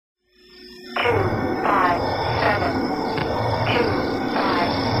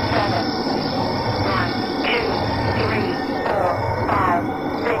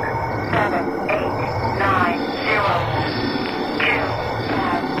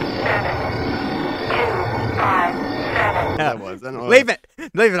that was. I don't know. Leave it.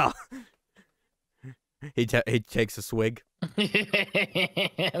 Leave it all. He takes a swig. Look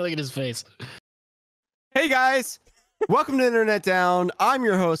at his face. Hey guys, welcome to Internet Down. I'm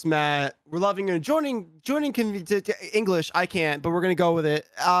your host Matt. We're loving you. Joining English. I can't, but we're gonna go with it.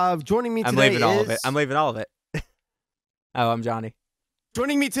 Joining me today I'm leaving all of it. I'm leaving all of it. Oh, I'm Johnny.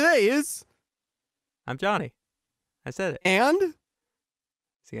 Joining me today is I'm Johnny. I said it. and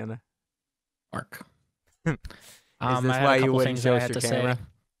Sienna. Mark. Is this I had why a you couple wouldn't things show I us had your to camera? say.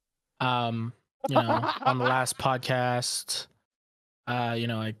 On the last podcast, I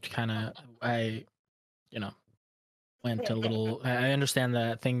went a little. I understand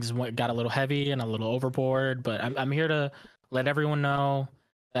that things got a little heavy and a little overboard, but I'm here to let everyone know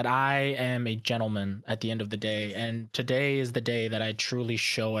that I am a gentleman at the end of the day, and today is the day that I truly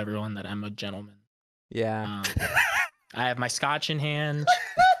show everyone that I'm a gentleman. Yeah. I have my scotch in hand.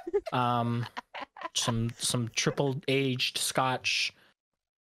 Some triple aged scotch.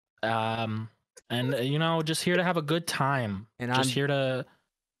 And just here to have a good time. And just here to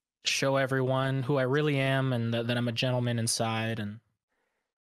show everyone who I really am and that I'm a gentleman inside. And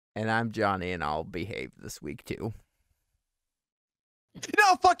I'm Johnny, and I'll behave this week too.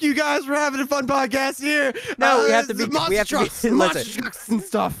 no, fuck you guys. We're having a fun podcast here. No, we have to be. Monster trucks and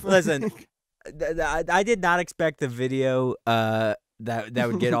stuff. Listen. I did not expect the video that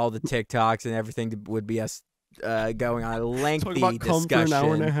would get all the TikToks and everything would be us going on a lengthy Talk about cum for an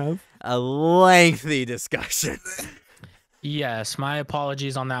hour and a half. A lengthy discussion. yes, my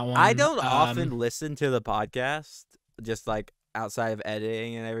apologies on that one. I don't often listen to the podcast, just like outside of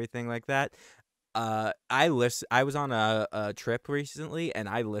editing and everything like that. I was on a trip recently, and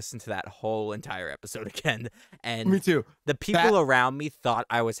I listened to that whole entire episode again. And Me too. the people around me thought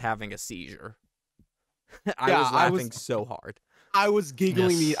I was having a seizure. I was laughing so hard. I was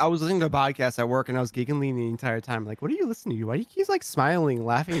giggling. Yes. I was listening to a podcast at work, and I was giggling the entire time. Like, what are you listening to? Why do you keep like smiling,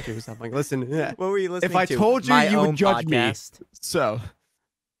 laughing to yourself? Like, listen. What were you listening If I to? told you, My you would own judge podcast. me. So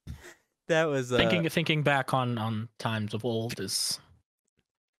That was thinking back on times of old is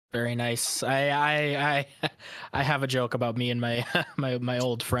very nice. I have a joke about me and my my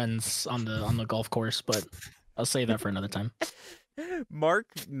old friends on the golf course, but I'll save that for another time. Mark,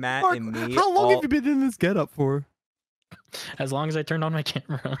 Matt, Mark, and me. how long have you been in this getup for? As long as I turned on my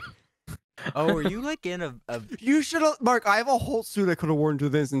camera. Oh, are you like in a You should have, Mark. I have a whole suit I could have worn to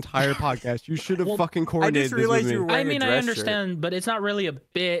this entire podcast. You should have Well, fucking coordinated this realized with you me. were wearing I a mean, I dress shirt. understand, but it's not really a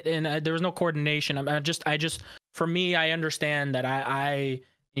bit, and there was no coordination. I just, for me, I understand that I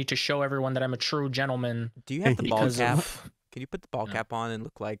need to show everyone that I'm a true gentleman. Do you have the ball Because cap? of- Can you put the ball No. cap on and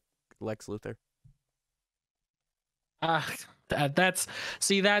look like Lex Luthor? That's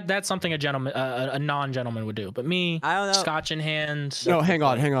something a gentleman, a non-gentleman would do. But me, I don't know. scotch in hand. No, hang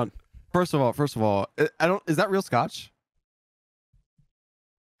on. First of all, I don't. Is that real scotch?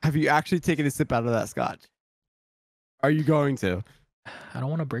 Have you actually taken a sip out of that scotch? Are you going to? I don't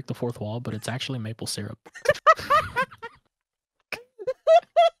want to break the fourth wall, but it's actually maple syrup.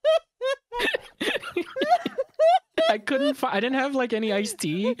 I didn't have like any iced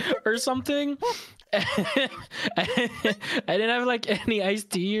tea or something. I didn't have like any iced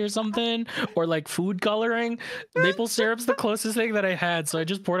tea or something, or like food coloring. Maple syrup's the closest thing that I had, so I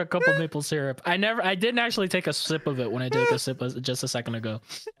just poured a cup of maple syrup. I didn't actually take a sip of it when I took a sip just a second ago.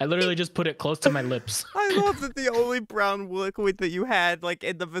 I literally just put it close to my lips. I love that the only brown liquid that you had, like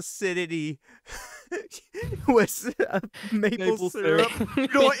in the vicinity, was maple syrup. You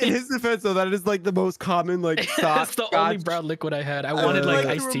know what? In his defense, though, that is like the most common like That's the only scotch. brown liquid I had. I I wanted would like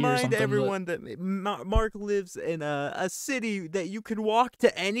like iced to tea or remind something. but- everyone that Mark lives in a city that you can walk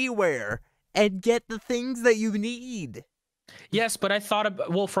to anywhere and get the things that you need. Yes, but I thought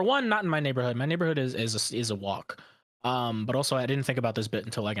about, well, for one, not in my neighborhood. My neighborhood is a walk. But also I didn't think about this bit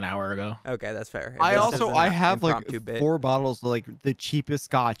until like an hour ago. Okay, that's fair. I This also is an I have like impromptu bit. 4 bottles of like the cheapest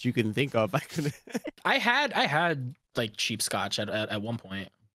scotch you can think of. I had like cheap scotch at one point.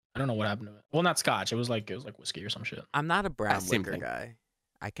 I don't know what happened to it. Well, not scotch. It was like whiskey or some shit. I'm not a brown same liquor thing. guy.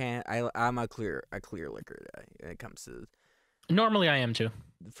 I can't. I'm a clear liquor guy when it comes to. Normally I am too.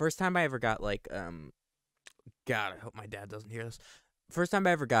 The first time I ever got like God, I hope my dad doesn't hear this. First time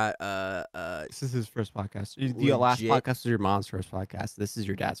I ever got This is his first podcast. The last Legit. podcast was your mom's first podcast. This is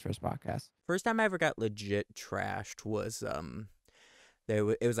your dad's first podcast. first time I ever got legit trashed was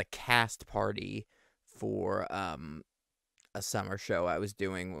it was a cast party for a summer show I was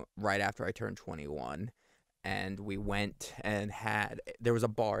doing right after I turned 21, and we went and there was a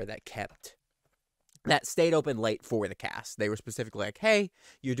bar that stayed open late for the cast. They were specifically like, "Hey,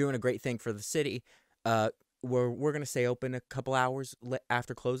 you're doing a great thing for the city. We're gonna stay open a couple hours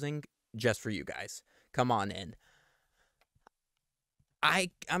after closing just for you guys. Come on in."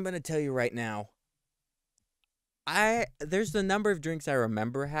 I'm gonna tell you right now. There's the number of drinks I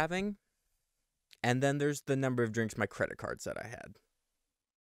remember having, and then there's the number of drinks my credit card said I had.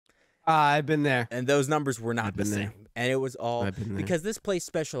 I've been there. And those numbers were not I've the been there. same. And it was all I've been there. because this place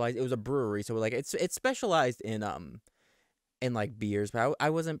specialized. It was a brewery, so like it's specialized in like beers. But I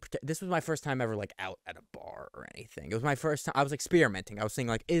wasn't. This was my first time ever like out at a bar or anything. It was my first time. I was experimenting. I was saying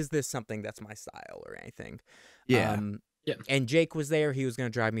like, is this something that's my style or anything? Yeah. Yeah. And Jake was there. He was gonna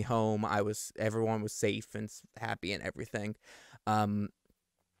drive me home. Everyone was safe and happy and everything.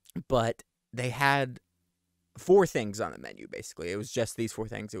 But they had 4 things on the menu, basically. It was just these 4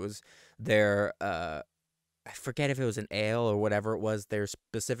 things. It was their, I forget if it was an ale or whatever it was, their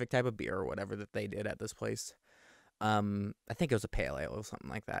specific type of beer or whatever that they did at this place. I think it was a pale ale or something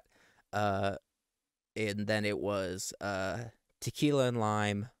like that. And then it was tequila and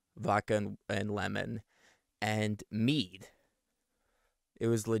lime, vodka and lemon, and mead. It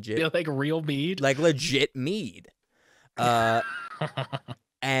was legit. Feel like real mead. Like legit mead.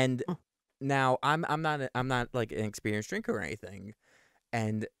 And now I'm not like an experienced drinker or anything,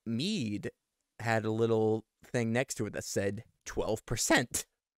 and mead had a little thing next to it that said 12%,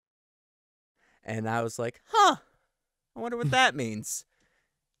 and I was like, huh, I wonder what that means.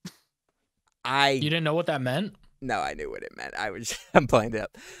 You didn't know what that meant? No, I knew what it meant. I'm playing it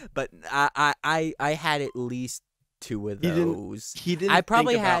up, but I had at least 2 of those. He didn't. I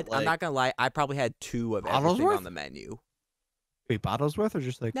probably think about, had. I'm not gonna lie. I probably had 2 of bottles everything worth? on the menu. Wait, bottles worth or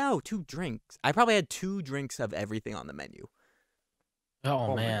just like? No, 2 drinks. I probably had 2 drinks of everything on the menu. Oh,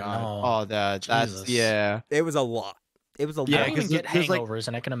 my man, God. no. Oh, that's Jesus. yeah. It was a lot. It was a I Yeah, lot. don't even 'cause get there's, like- hangovers,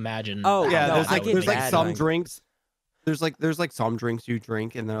 and I can imagine. Oh, Yeah, no, there's I like get there's like bad some ones. drinks. There's like some drinks you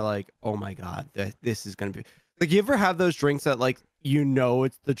drink and they're like, oh my god, this is gonna be like. You ever have those drinks that like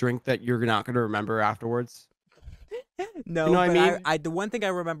it's the drink that you're not gonna remember afterwards? No, You know what I but mean? I the one thing I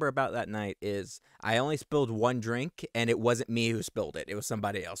remember about that night is I only spilled 1 drink, and it wasn't me who spilled it. It was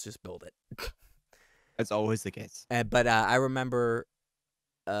somebody else who spilled it. That's always the case. But I remember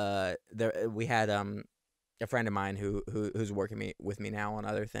we had a friend of mine who's working with me now on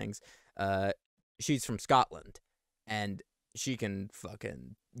other things. She's from Scotland, and she can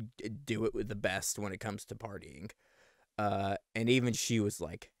fucking do it with the best when it comes to partying. And even she was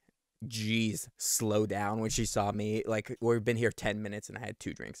like, geez, slow down when she saw me. Like, we've been here 10 minutes and I had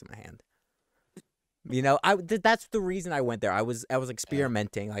 2 drinks in my hand. You know, that's the reason I went there. I was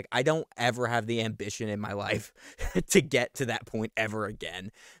experimenting. Like, I don't ever have the ambition in my life to get to that point ever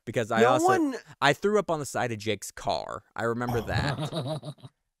again, because I threw up on the side of Jake's car. I remember that.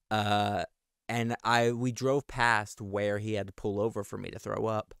 And we drove past where he had to pull over for me to throw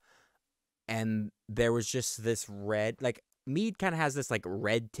up, and there was just this red, like, mead kind of has this like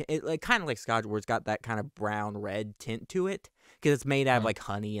red tint, like kind of like Scotch, where it's got that kind of brown red tint to it because it's made out of like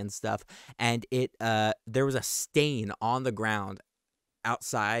honey and stuff. And there was a stain on the ground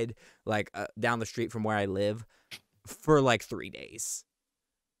outside, like down the street from where I live, for like 3 days.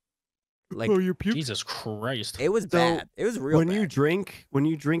 Like, oh, you puke. Jesus Christ. it was bad. It was real When bad. you drink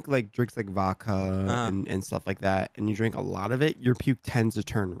like drinks like vodka and stuff like that, and you drink a lot of it, your puke tends to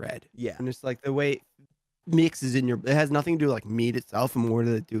turn red. Yeah. And it's like the way it mixes in it has nothing to do with like meat itself and more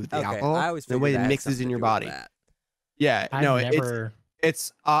to do with the Okay, alcohol. I always the figured way that it had mixes something in to your do with body. that. Yeah, I've no, never...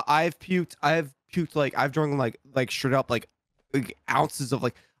 it's I've puked like I've drunk like straight up like ounces of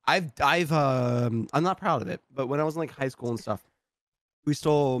like I'm not proud of it, but when I was in like high school and stuff, we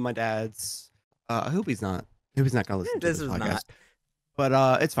stole my dad's. I hope he's not gonna listen to This this is podcast. not.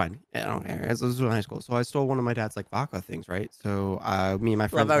 But it's fine. Yeah, I don't care. This was in high school, so I stole one of my dad's like vodka things, right? So me and my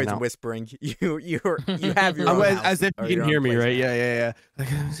Love friends how went he's out. whisping. You have your I'm own as, house, as if or he your can hear own me, place right? now. Yeah. Like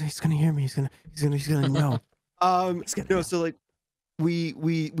he's gonna hear me. He's gonna know. He's gonna know. So like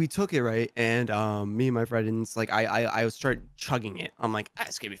we took it, right, and me and my friends like I started chugging it. I'm like,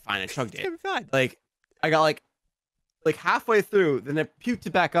 it's gonna be fine. I chugged It's it. gonna be fine. Like I got like halfway through, then I puked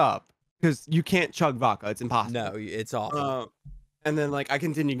it back up because you can't chug vodka. It's impossible. No, it's awful. And then like I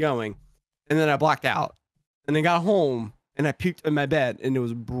continued going, and then I blacked out, and then got home and I puked in my bed, and it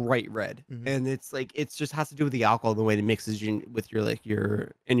was bright red. Mhm. And it's like it just has to do with the alcohol, the way it mixes you with your like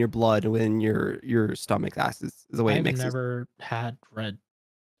your in your blood when your stomach acid is the way it I've mixes. never had red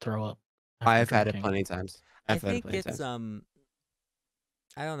throw up. after I've had it drinking. plenty of times. I I've had it think plenty of it's times.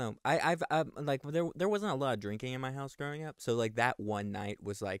 I don't know. I've like there wasn't a lot of drinking in my house growing up, so like that one night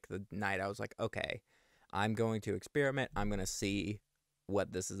was like the night I was like, okay, I'm going to experiment. I'm gonna see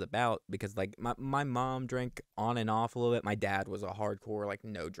what this is about, because like my mom drank on and off a little bit. My dad was a hardcore like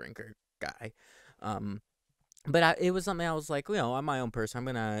no drinker guy. But it was something I was like, you know, I'm my own person. I'm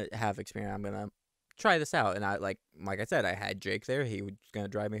gonna have experience. I'm gonna try this out. And like I said, I had Jake there. He was gonna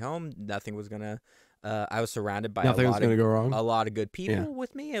drive me home. Nothing was gonna. I was surrounded by Nothing was gonna go wrong. a lot of good people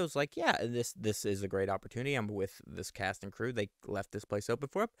with me. It was like, yeah, this is a great opportunity. I'm with this cast and crew. They left this place open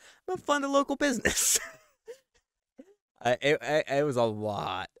for. I'm gonna fund a local business. It was a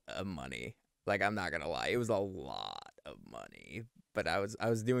lot of money. Like, I'm not gonna lie, it was a lot of money. But I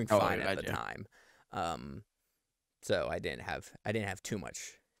was doing fine at the time. So I didn't have too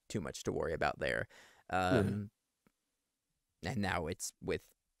much to worry about there. And now it's with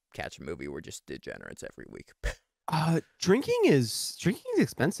Catch a Movie, we're just degenerates every week. Drinking is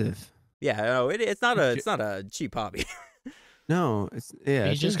expensive. Yeah, no, it's not a cheap hobby. No,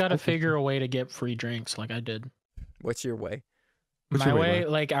 You just got to figure a way to get free drinks, like I did. What's your way? My way,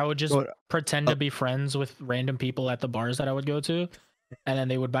 like I would just pretend to be friends with random people at the bars that I would go to, and then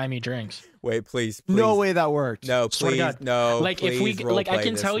they would buy me drinks. Wait, please. No way that worked. No, Swear to please, God. no. Like if we, please like I roleplay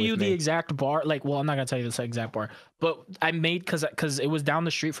can this tell you with the me. exact bar. Like, well, I'm not gonna tell you this exact bar, but I made because it was down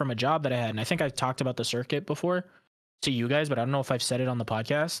the street from a job that I had, and I think I've talked about the circuit before to you guys, but I don't know if I've said it on the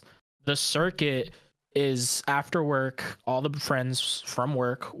podcast. The circuit is after work. All the friends from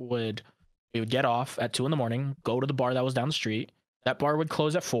work we would get off at 2 a.m, go to the bar that was down the street. That bar would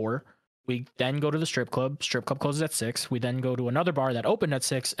close at 4. We then go to the strip club. Strip club closes at 6. We then go to another bar that opened at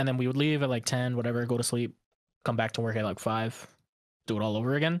 6, and then we would leave at like 10, whatever, go to sleep, come back to work at like 5, do it all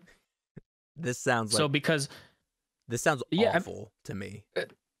over again. This sounds So like because this sounds Yeah, awful to me.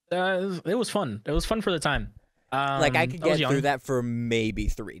 it was fun. It was fun for the time. Like I could was get young. through that for maybe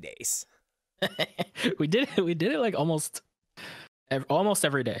 3 days. we did it like almost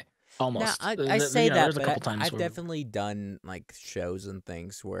every day. Almost. Now, I say that, there's a but couple times I've where- definitely done like shows and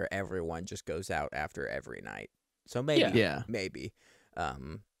things where everyone just goes out after every night. So maybe, Yeah. maybe.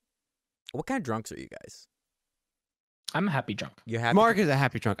 What kind of drunks are you guys? I'm a happy drunk. You have Mark is a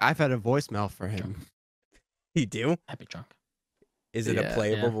happy drunk. I've had a voicemail for him. You do? Happy drunk. Is it a Yeah.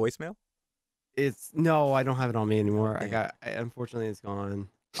 playable Yeah. voicemail? No, I don't have it on me anymore. Unfortunately, it's gone.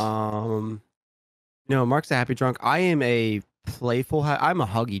 No, Mark's a happy drunk. I am a playful. I'm a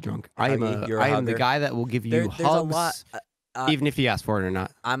huggy drunk. I am You're a I am the hugger. guy that will give you There's hugs, a lot. even if you ask for it or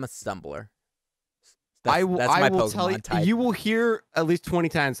not. I'm a stumbler. I will. That's I my will Pokemon tell you. type. You will hear at least 20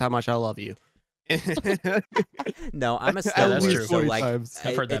 times how much I love you. No, I'm a At stumbler. least So 40 like, times.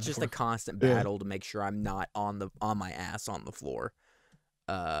 I've heard that it's just a before. constant Yeah. battle to make sure I'm not on my ass on the floor.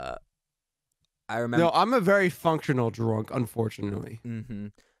 I remember. No, I'm a very functional drunk. Unfortunately. Mm-hmm.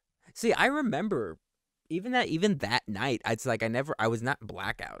 See, I remember even that night. It's like I was not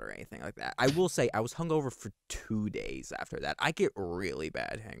blackout or anything like that. I will say I was hungover for 2 days after that. I get really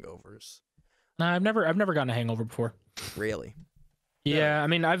bad hangovers. No, I've never gotten a hangover before. Really. Yeah, I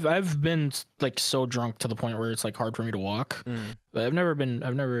mean, I've been like so drunk to the point where it's like hard for me to walk. But I've never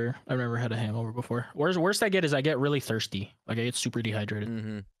had a hangover before. Worst I get is I get really thirsty. Like I get super dehydrated.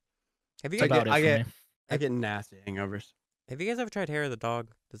 Mm-hmm. Have you That's guys, about it for me. I get nasty hangovers. have you guys ever tried hair of the dog?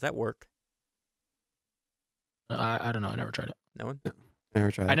 Does that work? I don't know. I never tried it. No one.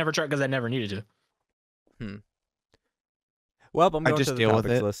 Never tried. I never tried because I never needed to. Well, I'm I going just to the deal with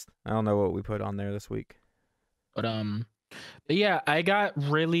topics it. list. I don't know what we put on there this week. But yeah, I got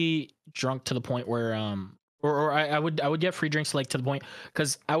really drunk to the point where I would get free drinks like to the point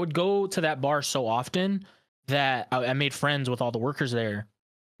because I would go to that bar so often that I made friends with all the workers there.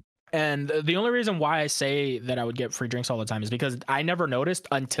 And the only reason why I say that I would get free drinks all the time is because I never noticed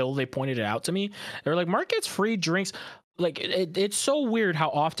until they pointed it out to me. They were like, Mark gets free drinks. Like it's so weird how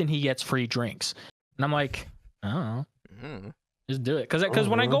often he gets free drinks. And I'm like, I don't know. Mm. Just do it. Because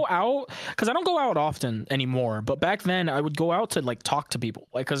when I go out, because I don't go out often anymore, but back then I would go out to like talk to people.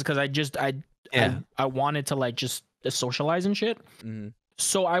 Like, because I wanted to like just socialize and shit. Mm-hmm.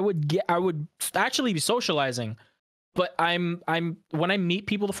 So I would actually be socializing, but I'm when I meet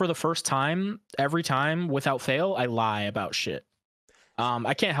people for the first time, every time without fail, I lie about shit.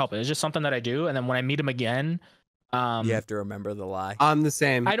 I can't help it. It's just something that I do. And then when I meet them again, You have to remember the lie. I'm the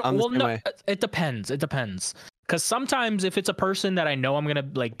same. I don't. I'm the Well, same no, way. it depends. It depends. Because sometimes if it's a person that I know I'm gonna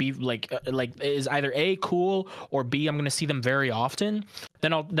like be like is either A, cool, or B, I'm gonna see them very often,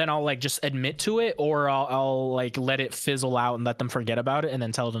 then I'll like just admit to it, or I'll like let it fizzle out and let them forget about it and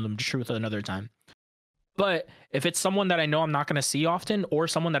then tell them the truth another time. But if it's someone that I know I'm not gonna see often, or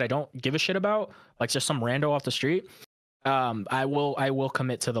someone that I don't give a shit about, like just some rando off the street, I will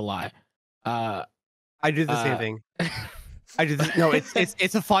commit to the lie. I do the same thing. I do this. No,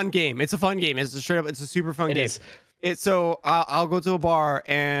 it's a fun game. It's a fun game. It's a straight up. It's a super fun It game. is. It's so I'll go to a bar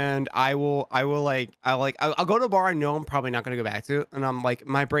and I'll go to a bar I know I'm probably not gonna go back to, and I'm like,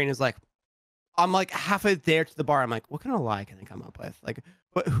 my brain is like, I'm like halfway there to the bar. I'm like, what kind of lie can I come up with? Like,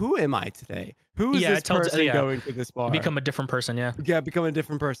 but who am I today? Who is Yeah, this it tells- person yeah. going to this bar? Become a different person. Yeah, Yeah, become a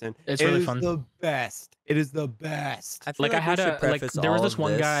different person. it's It really is fun. the best. It is the best. I feel Like I we had should a like preface there was all this of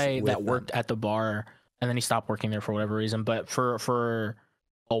one this guy that with, worked at the bar and then he stopped working there for whatever reason. But for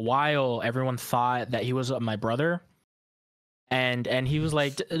a while, everyone thought that he was my brother. And he was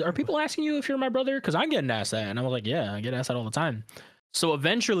like, "Are people asking you if you're my brother? Because I'm getting asked that." And I was like, "Yeah, I get asked that all the time." So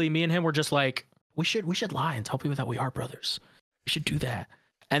eventually, me and him were just like, "We should lie and tell people that we are brothers. We should do that."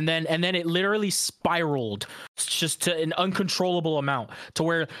 And then it literally spiraled just to an uncontrollable amount to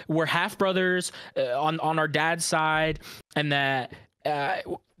where we're half brothers on our dad's side, and that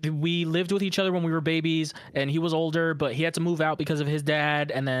we lived with each other when we were babies, and he was older, but he had to move out because of his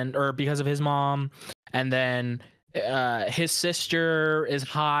dad, and then or because of his mom, and then his sister is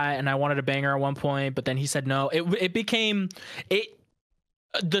hot, and I wanted to bang her at one point, but then he said no. It became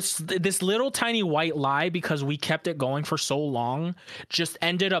this little tiny white lie, because we kept it going for so long, just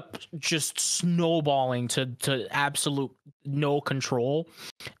ended up just snowballing to absolute no control.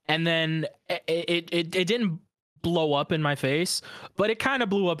 And then it didn't blow up in my face, but it kind of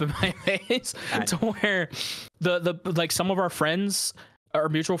blew up in my face to where the like some of our friends, our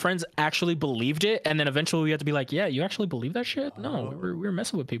mutual friends, actually believed it, and then eventually we had to be like, "Yeah, you actually believe that shit?" No, we were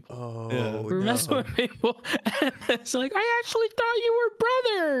messing with people. Oh, We were messing with people. And it's like, I actually thought you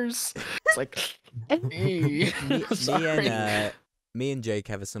were brothers. It's like, hey. Me and Jake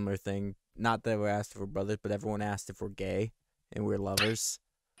have a similar thing. Not that we're asked if we're brothers, but everyone asked if we're gay and we're lovers.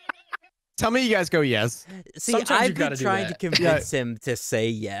 Tell me you guys go yes. See, Sometimes you I've been gotta do trying to that. convince him to say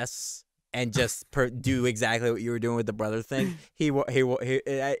yes and just do exactly what you were doing with the brother thing. He's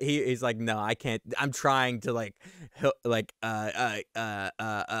like, no, I can't. I'm trying to like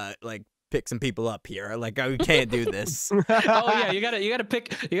pick some people up here. Like, I can't do this. Oh yeah, you gotta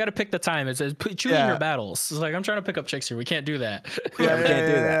pick the time. It says choosing Yeah. your battles. It's like, I'm trying to pick up chicks here. We can't do that. Yeah, we can't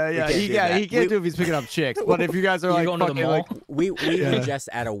do that. Yeah, We can't do that. he can't do if he's picking up chicks. But if you guys are You like going to the fucking mall? like, We Yeah. were just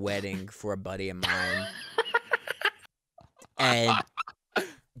at a wedding for a buddy of mine. And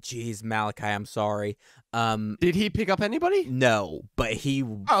geez, Malachi, I'm sorry. did he pick up anybody? No, but he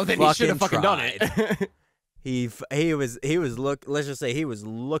Oh, then he should have fucking done tried. it. He was let's just say he was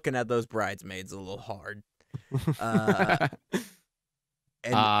looking at those bridesmaids a little hard.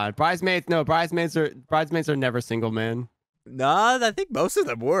 And Bridesmaids. No, bridesmaids are never single, man. no, I think most of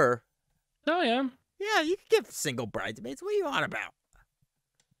them were. Oh yeah. Yeah, you could get single bridesmaids. What are you on about?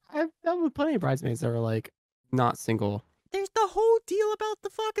 I've done with plenty of bridesmaids that are like not single. There's the whole deal about the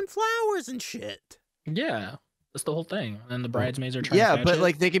fucking flowers and shit. Yeah. That's the whole thing. And the bridesmaids are trying to Yeah, catch but it.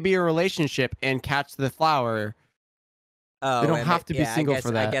 like they could be in a relationship and catch the flower. Oh, They don't and have to be yeah, single I guess,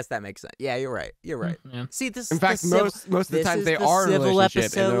 for that. I guess that makes sense. Yeah, you're right. You're right. Yeah. See, this In fact, the civil- most of the this time is they the are in a civil relationship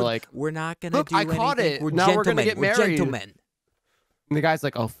episode. and they're like, we're not gonna "Look, do I caught anything. it. We're Now we're gonna gentlemen. get We're married." gentlemen. and the guy's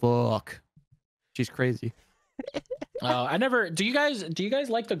like, "Oh fuck, she's crazy." I never. Do you guys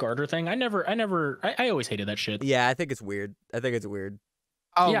like the garter thing? I always hated that shit. Yeah, I think it's weird. I think it's weird.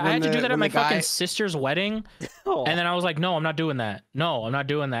 Oh, Yeah, I when had to do the- that at when my the guy- fucking sister's wedding, Oh. and then I was like, "No, I'm not doing that. No, I'm not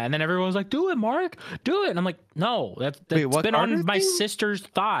doing that." And then everyone was like, "Do it, Mark. Do it." And I'm like, "No, that's Wait, what been garter on my thing? sister's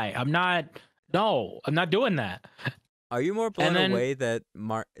thigh. I'm not. No, I'm not doing that." Are you more blown then- away that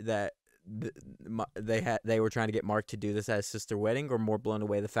they were trying to get Mark to do this at his sister wedding, or more blown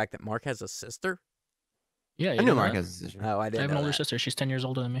away the fact that Mark has a sister? Yeah, I you knew know Mark that? has a sister. Oh, I I didn't have an know older that. sister. She's 10 years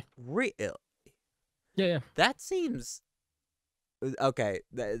older than me. Real. Yeah, yeah. That seems okay.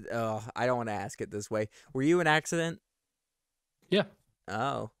 I don't want to ask it this way. Were you an accident? Yeah.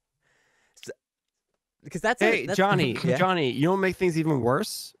 Oh. Because that's Hey, that's, Johnny, Yeah? Johnny, you don't make things even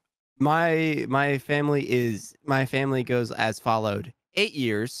worse. My family goes as followed: 8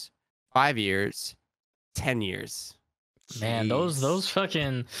 years, 5 years, 10 years. Man, Jeez. those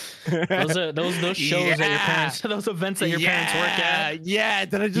fucking those shows that your parents, those events that your parents work at. Yeah,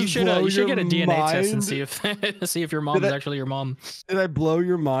 did I just You should blow you should your get a DNA test and mind? see if see if your mom Did is I- actually your mom. Did I blow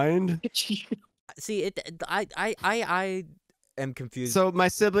your mind? See it. I am confused. So my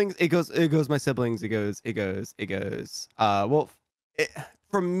siblings, it goes. My siblings, it goes. Well,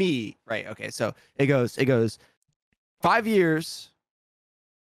 for me, right? Okay, so it goes. 5 years.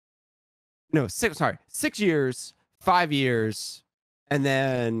 No, 6. Sorry, 6 years, 5 years, and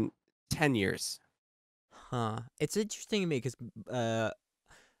then 10 years. Huh. It's interesting to me because,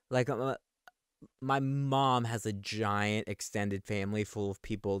 like, my mom has a giant extended family full of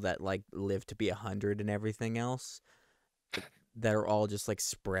people that, like, live to be 100 and everything else that are all just, like,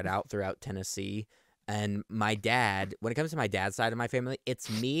 spread out throughout Tennessee. And my dad, when it comes to my dad's side of my family, it's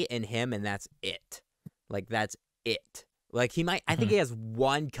me and him, and that's it. Like, that's it. Like, he might, I think he has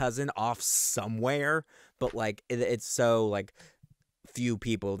one cousin off somewhere, but, like, it's so, like, few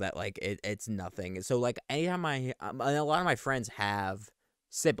people that like it's nothing. So like anytime a lot of my friends have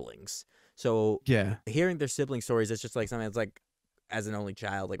siblings, so Yeah. hearing their sibling stories, it's just like something that's like, as an only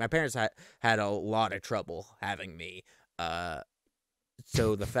child, like my parents had a lot of trouble having me.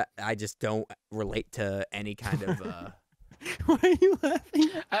 So the fact I just don't relate to any kind of Why are you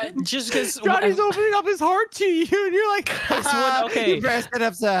laughing? Just because Johnny's opening up his heart to you, and you're like, okay. your parents can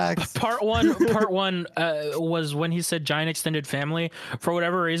have sex. Part one was when he said giant extended family. For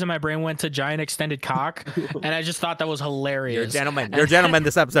whatever reason, my brain went to giant extended cock, and I just thought that was hilarious. You're a gentleman. You're a gentleman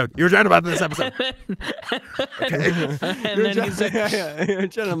this episode. You're a gentleman this episode. And then he said, You're a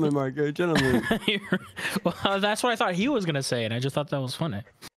gentleman, Mark. You're a gentleman. well, that's what I thought he was gonna say, and I just thought that was funny.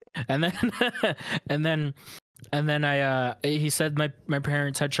 And then and then he said my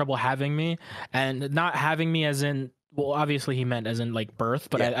parents had trouble having me, and not having me as in, well, obviously he meant as in like birth,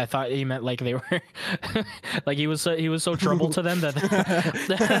 but Yeah. I thought he meant like they were like he was so trouble to them that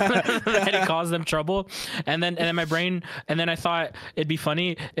that it caused them trouble. And then my brain, and then I thought it'd be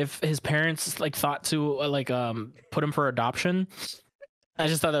funny if his parents like thought to put him for adoption. I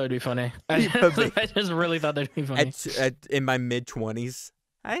just thought that would be funny. I just really thought that'd be funny. In my mid-20s.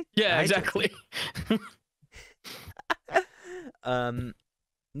 Yeah, exactly.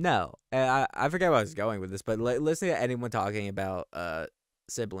 No, I forget where I was going with this, but listening to anyone talking about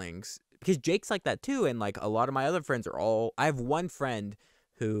siblings, because Jake's like that too, and like a lot of my other friends are all. I have one friend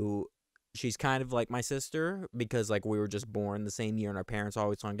who, she's kind of like my sister because like we were just born the same year and our parents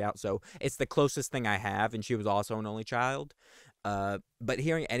always hung out, so it's the closest thing I have, and she was also an only child. But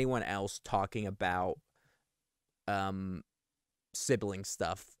hearing anyone else talking about sibling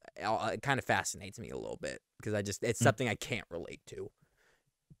stuff, it kind of fascinates me a little bit because it's something I can't relate to.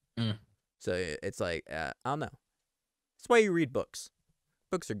 So it's like I don't know. That's why you read books.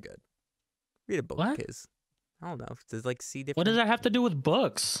 Books are good. Read a book, What? kids. I don't know. Just like see different. What does that have to do with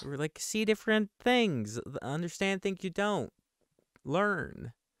books? Or like see different things. Understand things you don't.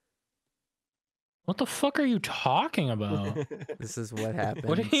 Learn. What the fuck are you talking about? This is what happens.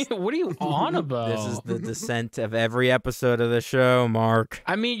 What are you on about? This is the descent of every episode of the show, Mark.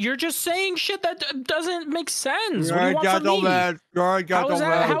 I mean, you're just saying shit that doesn't make sense. What do you You're a want from me? gentleman. You're a gentleman.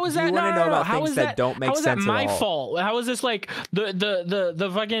 How is that? You wanna No, know no, about how things is that don't make how is that sense at my all. fault? How is this like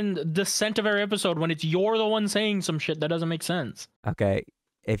the fucking descent of every episode when it's you're the one saying some shit that doesn't make sense? Okay,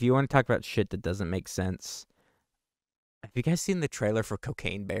 if you want to talk about shit that doesn't make sense, have you guys seen the trailer for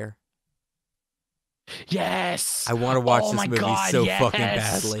Cocaine Bear? Yes. I want to watch Oh this my movie God, so yes. fucking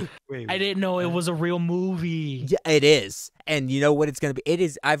badly. Wait, I didn't know it was a real movie. Yeah, it is. And you know what it's gonna be? It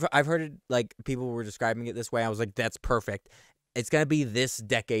is. I've heard it, like people were describing it this way. I was like, that's perfect. It's gonna be this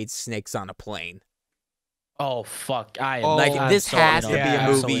decade's Snakes on a Plane. Oh fuck! Like this has to be yeah,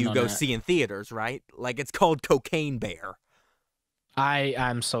 a movie you go see in theaters, right? Like it's called Cocaine Bear.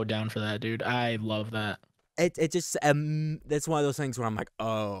 I'm so down for that, dude. I love that. It just that's one of those things where I'm like,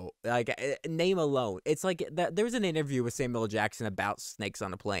 oh, like name alone. It's like that. There was an interview with Samuel L. Jackson about Snakes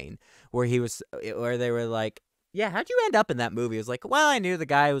on a Plane, where they were like, yeah, how'd you end up in that movie? It was like, well, I knew the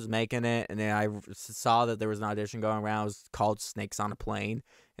guy who was making it, and then I saw that there was an audition going around. It was called Snakes on a Plane,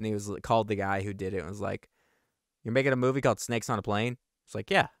 and he was called the guy who did it and was like, you're making a movie called Snakes on a Plane? It's like,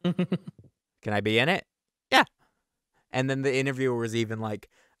 yeah. Can I be in it? Yeah. And then the interviewer was even like,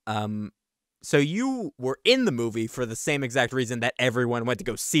 so you were in the movie for the same exact reason that everyone went to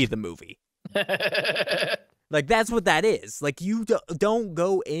go see the movie. Like, that's what that is. Like, you don't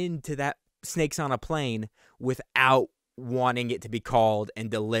go into that Snakes on a Plane without wanting it to be called and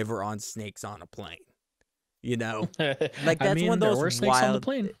deliver on Snakes on a Plane. You know? Like, that's one of there were those snakes on the wild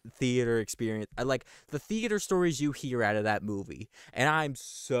plane. theater experience. I like the theater stories you hear out of that movie. And I'm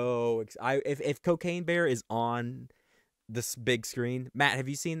so if Cocaine Bear is on this big screen. Matt, have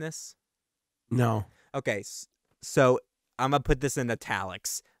you seen this? No. Okay, so I'm going to put this in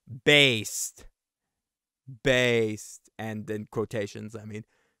italics. Based, and in quotations, I mean,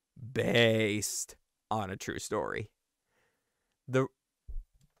 based on a true story. The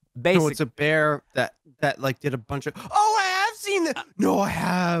basic, No, it's a bear that like did a bunch of. Oh, I have seen that. No, I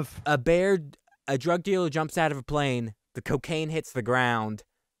have. a drug dealer jumps out of a plane, the cocaine hits the ground,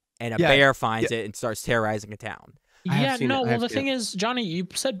 and a Yeah, bear finds it and starts terrorizing a town. I have Yeah, seen no. it. I Well, have the seen thing is, Johnny, you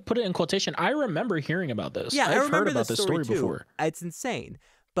said put it in quotation. I remember hearing about this. Yeah, I I've remember heard about this story too. before. It's insane.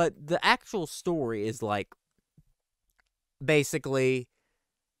 But the actual story is like, basically,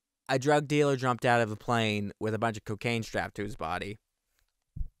 a drug dealer jumped out of a plane with a bunch of cocaine strapped to his body.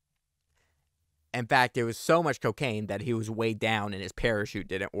 In fact, it was so much cocaine that he was weighed down and his parachute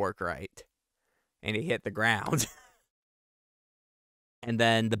didn't work right. And he hit the ground. And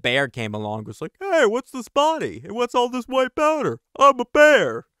then the bear came along, was like, "Hey, what's this body? And what's all this white powder? I'm a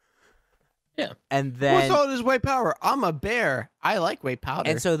bear." Yeah. And What's then all this white powder? I'm a bear. I like white powder.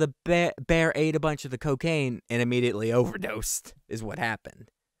 and so the bear ate a bunch of the cocaine and immediately overdosed. Is what happened.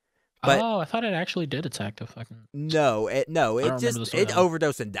 But Oh, I thought it actually did attack the fucking. no, it don't remember the just story it that well.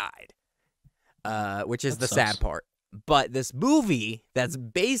 overdosed and died. Which is That the sad sucks. part. But this movie that's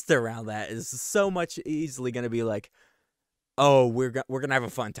based around that is so much easily going to be like, oh, we're gonna have a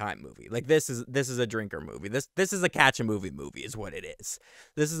fun time movie. Like this is a drinker movie. This is a catch a movie is what it is.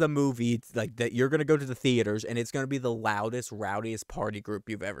 This is a movie like that you're gonna go to the theaters and it's gonna be the loudest, rowdiest party group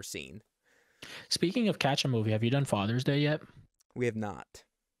you've ever seen. Speaking of catch a movie, have you done Father's Day yet? We have not.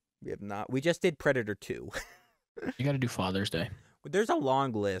 We just did Predator 2. You got to do Father's Day. There's a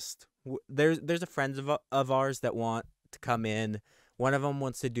long list. There's a friends of ours that want to come in. One of them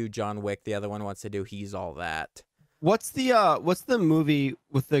wants to do John Wick. The other one wants to do He's All That. what's the movie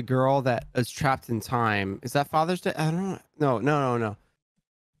with the girl that is trapped in time? Is that Father's Day? I don't know. No.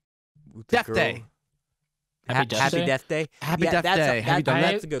 With the Death girl- Day. Happy Death Happy Day? Death Day. Happy Yeah, Death that's Day. Have you done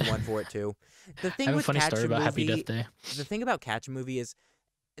that? That's a good one for it too. The I thing have a with funny catch story a about Happy movie, Death Day. the thing about catch a movie is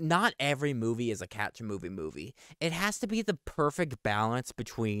not every movie is a catch a movie. It has to be the perfect balance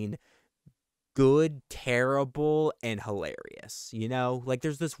between good, terrible, and hilarious. You know, like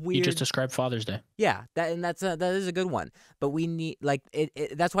there's this You weird. just described Father's Day. Yeah, that is a good one. But we need like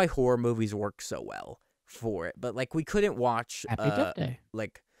it. That's why horror movies work so well for it. But like we couldn't watch Happy Death Day.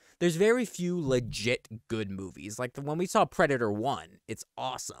 like there's very few legit good movies. Like when we saw Predator 1, it's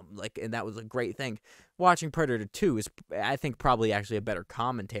awesome. Like and that was a great thing. Watching Predator 2 is I think probably actually a better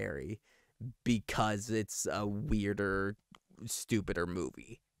commentary because it's a weirder, stupider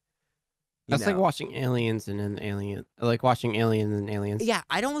movie. You That's like know? watching Aliens and then Alien. Like watching Aliens and Aliens. Yeah,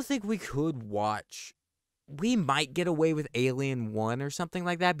 I don't think we could watch. We might get away with Alien 1 or something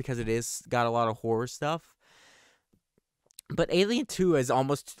like that because it is got a lot of horror stuff. But Alien 2 is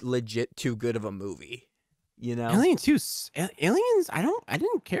almost legit too good of a movie. You know? Alien 2. Aliens. I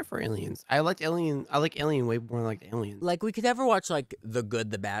didn't care for Aliens. I like Alien way more than like Aliens. Like we could never watch like The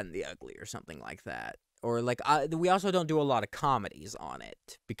Good, the Bad, and the Ugly or something like that. Or like we also don't do a lot of comedies on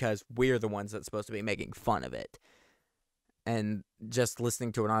it because we're the ones that's supposed to be making fun of it. And just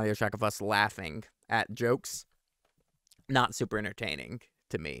listening to an audio track of us laughing at jokes, not super entertaining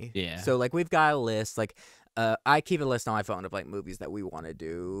to me. Yeah. So like we've got a list. Like I keep a list on my phone of like movies that we want to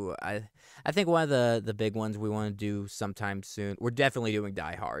do. I think one of the big ones we want to do sometime soon. We're definitely doing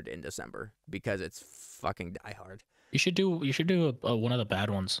Die Hard in December because it's fucking Die Hard. You should do one of the bad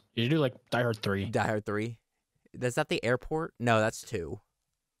ones. You should do like Die Hard 3. Die Hard 3. Is that the airport? No, that's 2.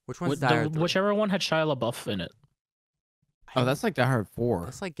 Which one's Die Hard 3? Whichever one had Shia LaBeouf in it. Oh, that's like Die Hard 4.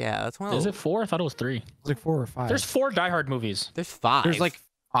 That's like that's one of Is the, it 4? I thought it was 3. It's like 4 or 5. There's 4 Die Hard movies. There's 5. There's like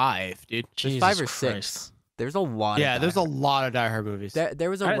 5, dude. There's Jesus 5 or Christ. 6. There's a lot. Yeah, of there's Die a Hard. lot of Die Hard movies. There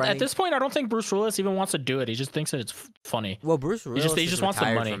was a running. At this point, I don't think Bruce Willis even wants to do it. He just thinks that it's funny. Well, Bruce Willis he is just wants the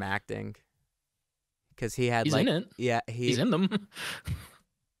retired money. from acting because he had He's like in it. yeah He's in them.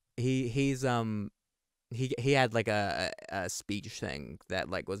 he had like a speech thing that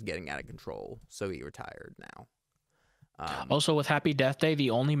like was getting out of control, so he retired now. Also, with Happy Death Day,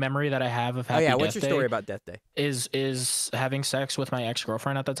 the only memory that I have of Oh Happy yeah, Death what's your Day story about Death Day? is having sex with my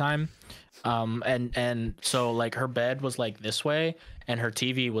ex-girlfriend at the time. And so like her bed was like this way and her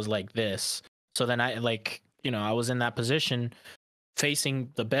TV was like this. So then I like, I was in that position facing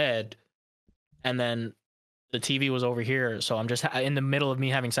the bed and then the TV was over here. So I'm just in the middle of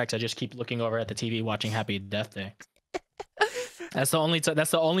me having sex. I just keep looking over at the TV watching Happy Death Day. That's the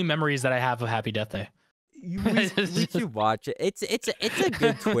only memories that I have of Happy Death Day. We should watch it. It's a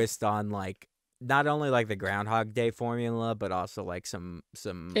good twist on like not only like the Groundhog Day formula, but also like some.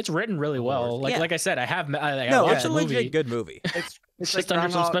 It's written really well. Yeah. Like I said, I No, watched it's a the legit movie. good movie. It's Just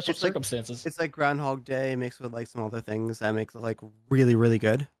under some special circumstances. It's like Groundhog Day mixed with like some other things that makes it like really, really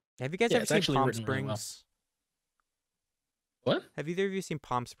good. Have you guys Yeah, ever it's seen actually Palm written really well. Springs? What? Have either of you seen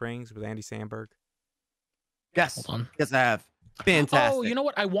Palm Springs with Andy Samberg? Yes, Hold on. yes, I have. Fantastic. Oh, you know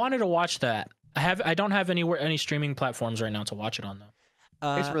what? I wanted to watch that. I don't have any streaming platforms right now to watch it on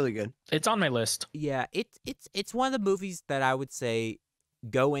though. It's really good. It's on my list. Yeah, it's one of the movies that I would say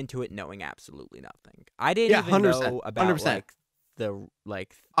go into it knowing absolutely nothing. I didn't Yeah, even 100%, know about 100%. like the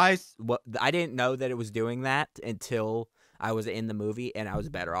like I I didn't know that it was doing that until I was in the movie and I was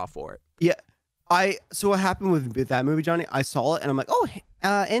better off for it. so what happened with that movie, Johnny? I saw it and I'm like, oh,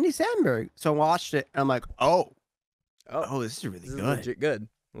 Andy Samberg. So I watched it and I'm like, oh, this is really This is good. legit good.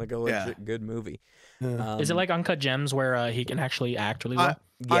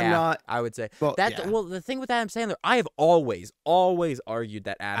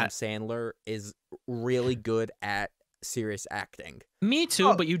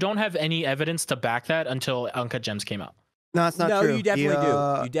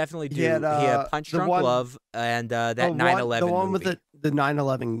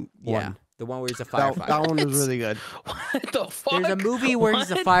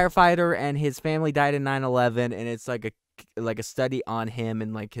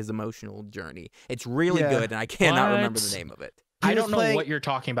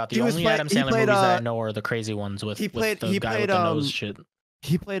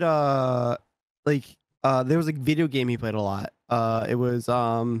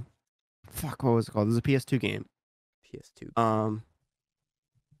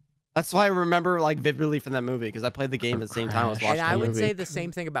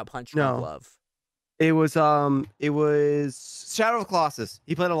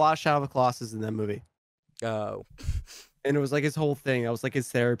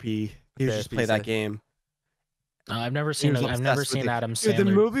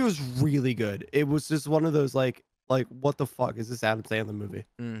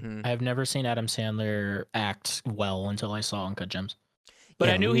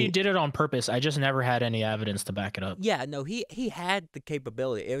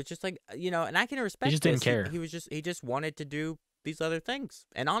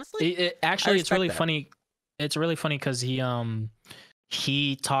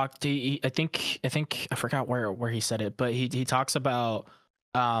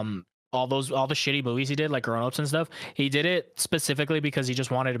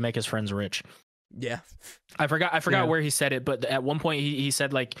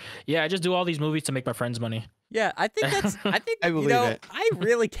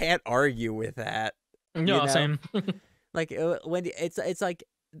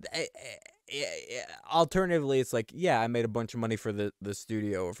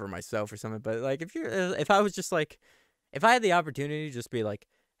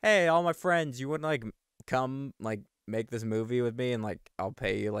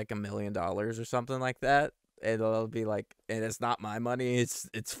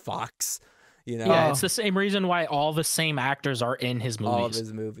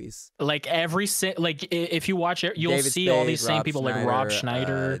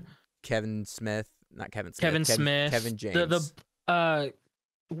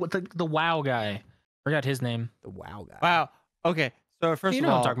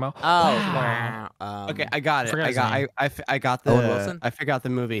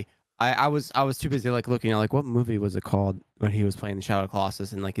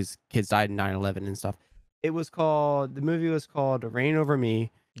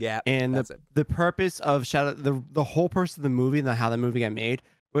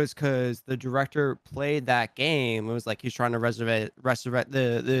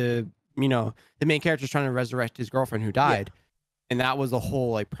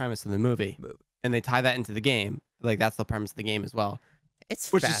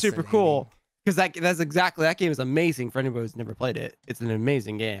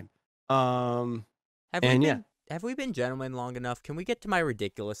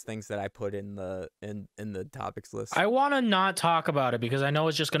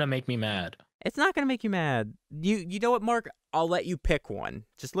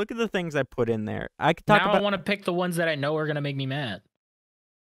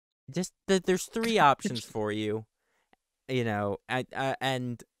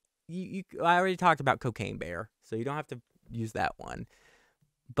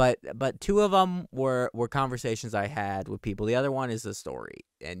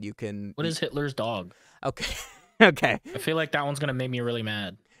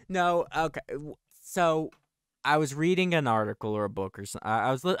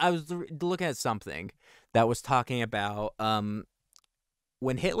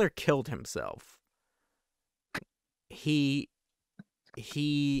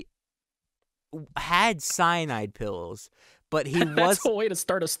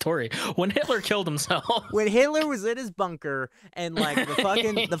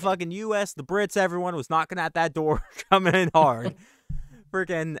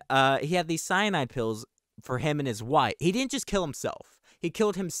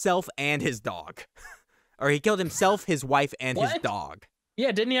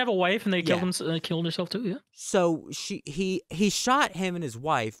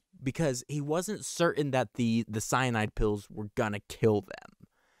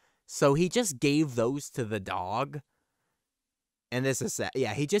 and this is sad.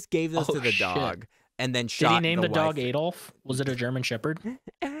 Yeah, he just gave those Oh, to the shit. dog and then Did shot he name the dog wife. Adolf? Was it a German Shepherd?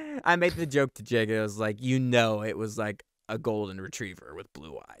 I made the joke to Jake. It was like, you know, it was like a golden retriever with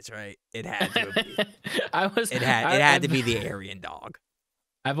blue eyes, right? It had to be. It had to be the Aryan dog.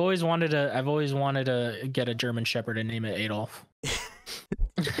 I've always wanted to get a German Shepherd and name it Adolf.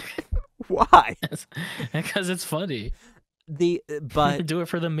 Why? Because it's funny. But Do it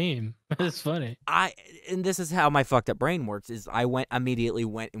for the meme. It's funny. and this is how my fucked up brain works, is I immediately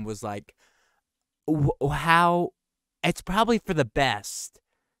went and was like, how it's probably for the best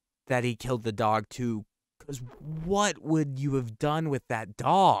that he killed the dog too, because what would you have done with that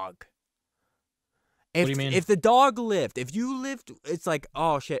dog? What do you mean? If the dog lived, if you lived, it's like,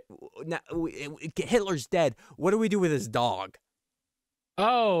 oh shit, now, Hitler's dead. What do we do with his dog?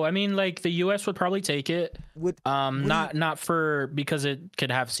 Oh, I mean, like the U.S. would probably take it. Not Because it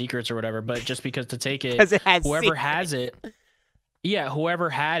could have secrets or whatever, but just because to take it, because it has whoever has it, whoever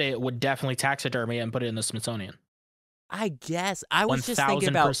had it would definitely taxidermy it and put it in the Smithsonian. I guess I was just thinking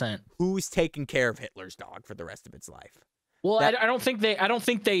about who's taking care of Hitler's dog for the rest of its life. Well, I don't think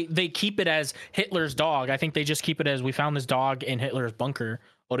they keep it as Hitler's dog. I think they just keep it as, we found this dog in Hitler's bunker.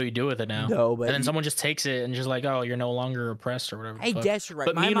 What do we do with it now? No, but and then someone just takes it and just like, oh, you're no longer oppressed or whatever. I guess you're right.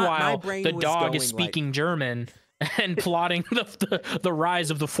 But my meanwhile, brain the was dog is going, speaking German and plotting the rise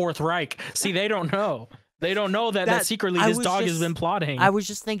of the Fourth Reich. See, they don't know. They don't know that secretly this dog has been plotting. I was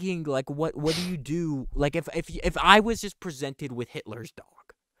just thinking, like, what do you do? Like, if I was just presented with Hitler's dog,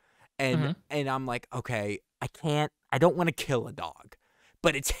 and I'm like, okay, I don't want to kill a dog,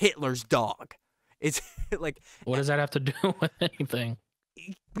 but it's Hitler's dog. It's like, what does that have to do with anything?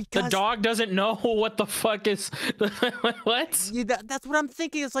 Because the dog doesn't know what the fuck is what? Yeah, that's what I'm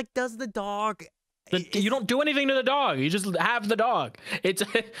thinking. It's like, does the dog? You don't do anything to the dog. You just have the dog. It's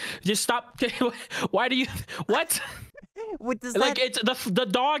just stop. Why do you? What? What does like that? It's the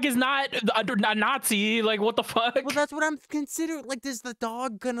dog is not a Nazi. Like, what the fuck? Well, that's what I'm considering. Like, is the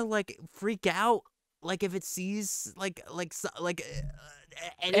dog gonna like freak out? Like, if it sees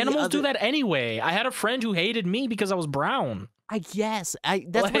animals do that anyway. I had a friend who hated me because I was brown. I guess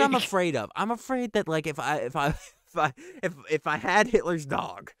that's what I'm afraid of. I'm afraid that like if I had Hitler's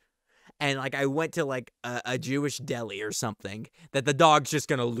dog, and like I went to like a Jewish deli or something, that the dog's just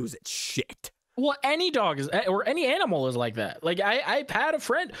gonna lose its shit. Well, any dog is, or any animal is like that. Like I had a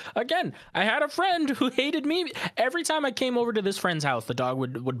friend, again, I had a friend who hated me. Every time I came over to this friend's house, the dog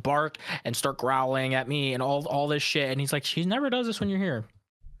would bark and start growling at me and all this shit. And he's like, she never does this when you're here.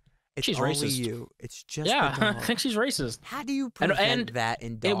 She's only racist. You. It's just yeah. the dog. I think she's racist. How do you prevent that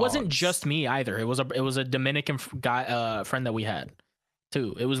in dogs? It wasn't just me either. It was a Dominican guy, friend that we had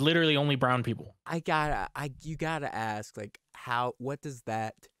too. It was literally only brown people. You gotta ask, like, what does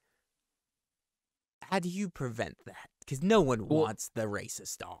that? How do you prevent that? Because no one wants the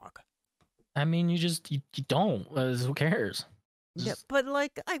racist dog. I mean, you don't. Who cares? Yeah, but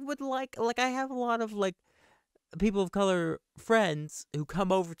like I would like I have a lot of like people of color friends who come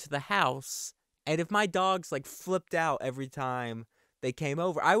over to the house, and if my dogs like flipped out every time they came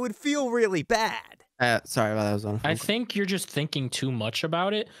over, I would feel really bad. Sorry about that. I was on a phone I call. think you're just thinking too much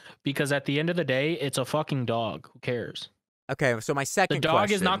about it, because at the end of the day, it's a fucking dog. Who cares? Okay, so my second The dog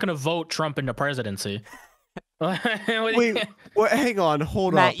question. is not going to vote Trump into presidency. Wait, hang on,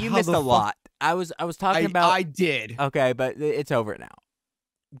 hold Matt, up. you How missed the a fuck- lot. I was talking about. I did. Okay, but it's over now.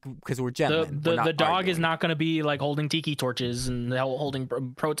 Because we're gentlemen. The dog is not going to be like holding tiki torches and holding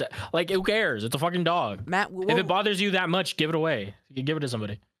protest. Like, who cares? It's a fucking dog. Matt, If it bothers you that much, give it away. You can give it to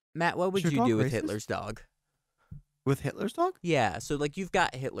somebody. Matt, what would Is your you dog do with racist? Hitler's dog? With Hitler's dog? Yeah, so like you've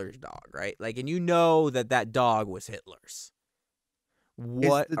got Hitler's dog, right? Like, and you know that dog was Hitler's.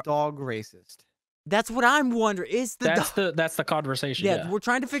 What? Is the dog racist? That's what I'm wondering. Is the dog? That's the conversation. Yeah, Yeah. we're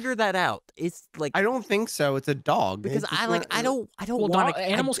trying to figure that out. It's like I don't think so. It's a dog. because It's I just like not- I don't Well, want to.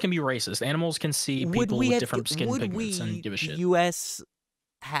 animals can be racist. Animals can see people with different skin pigments and give a shit. U.S.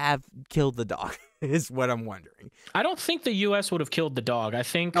 have killed the dog? Is what I'm wondering. I don't think the U.S. would have killed the dog. I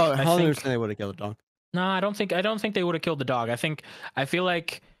think. Oh, I hell, think they would have killed a dog. no, I don't think they would have killed the dog. I feel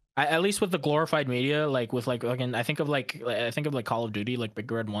like at least with the glorified media, like with like again, I think of like Call of Duty, like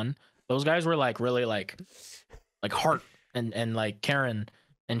Big Red 1. Those guys were like really like heart and like caring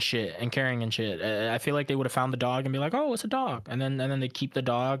and shit. I feel like they would have found the dog and be like, oh, it's a dog, and then they keep the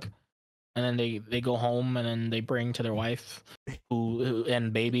dog, and then they go home and then they bring to their wife who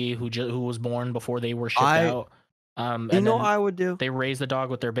and baby who was born before they were shipped out. And You know then what I would do? they raise the dog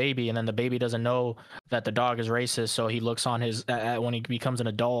with their baby, and then the baby doesn't know that the dog is racist. So he looks on his when he becomes an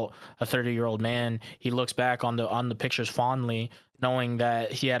adult, a 30-year-old man. He looks back on the pictures fondly knowing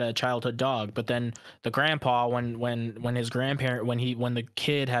that he had a childhood dog. But then the grandpa, when his grandparent, when the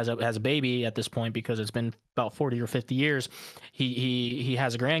kid has a baby at this point, because it's been about 40 or 50 years, he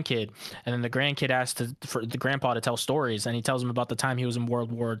has a grandkid, and then the grandkid asks for the grandpa to tell stories, and he tells him about the time he was in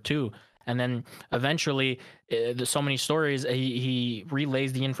World War II. And then eventually, there's so many stories. He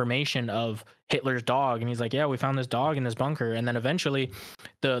relays the information of Hitler's dog, and he's like, "Yeah, we found this dog in this bunker." And then eventually,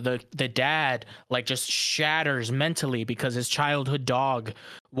 the dad like just shatters mentally because his childhood dog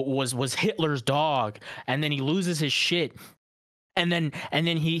was Hitler's dog, and then he loses his shit. And then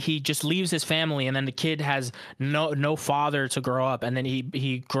he just leaves his family, and then the kid has no father to grow up, and then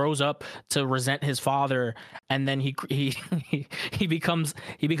he grows up to resent his father, and then he becomes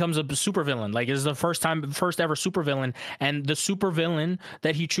a supervillain. Like, it's the first ever supervillain, and the supervillain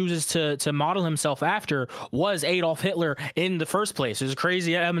that he chooses to model himself after was Adolf Hitler in the first place. It's a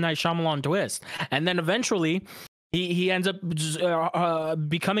crazy M. Night Shyamalan twist, and then eventually he ends up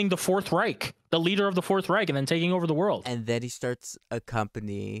becoming the Fourth Reich, the leader of the Fourth Reich, and then taking over the world. And then he starts a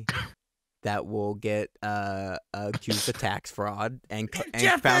company that will get accused of tax fraud and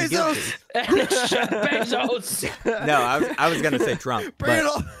Jeff found guilty. Jeff Bezos. No, I was gonna say Trump. Bring it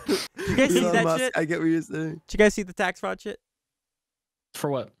But on. did you guys see Elon that Musk, shit? I get what you're saying. Did you guys see the tax fraud shit? For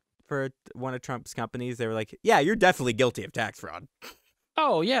what? For one of Trump's companies, they were like, "Yeah, you're definitely guilty of tax fraud."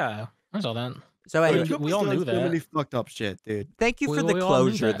 Oh yeah, I saw that. So anyway, we all knew So many that. fucked up shit, dude. thank you for the we all knew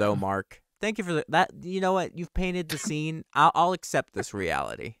closure, that. though, Mark. Thank you for that. You know what? You've painted the scene. I'll accept this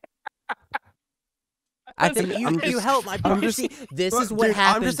reality. I think I'm you just- help my I'm point. just- See, this is Dude, what I'm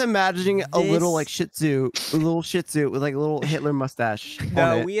happens. just imagining a little This- like Shih Tzu, a little Shih Tzu with like a little Hitler mustache.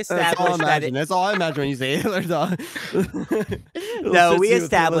 No, on it. we That's all I established that imagine. That's all I imagine when you say Hitler dog. No, we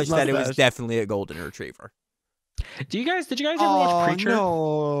established that it was definitely a golden retriever. Did you guys ever watch Preacher?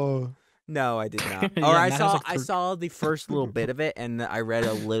 No. No, I did not. Yeah, Or I Matt has saw a I saw the first little bit of it, and I read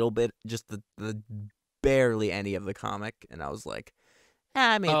a little bit, just the barely any of the comic, and I was like,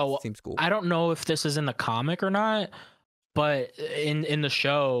 I mean, Oh, it seems cool. I don't know if this is in the comic or not, but in the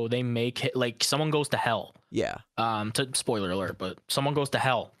show they make it like someone goes to hell. Yeah. To spoiler alert, but someone goes to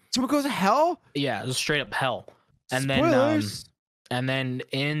hell. Someone goes to hell. Yeah, it's straight up hell. And Spoilers. then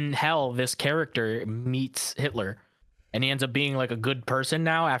in hell, this character meets Hitler, and he ends up being like a good person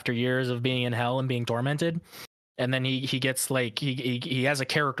now after years of being in hell and being tormented. And then he gets like he has a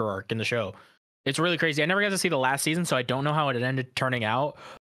character arc in the show. It's really crazy. I never got to see the last season, so I don't know how it ended turning out.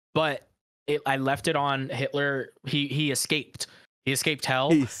 But I left it on Hitler. He escaped. He escaped hell.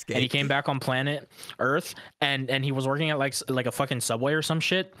 He And he escaped. came back on planet Earth, and he was working at like a fucking Subway or some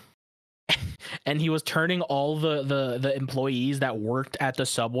shit. And he was turning all the employees that worked at the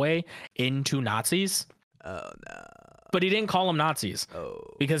Subway into Nazis. Oh no. But he didn't call them Nazis Oh.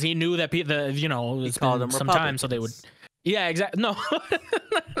 because he knew that it's called been them some time, so they would. Republicans. Yeah, exactly. No,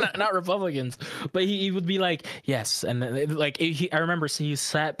 not Republicans, but he would be like, yes, and then, like I remember he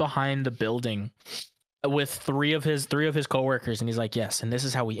sat behind the building with three of his coworkers, and he's like, yes, and this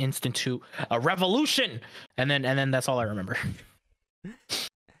is how we institute a revolution, and then that's all I remember.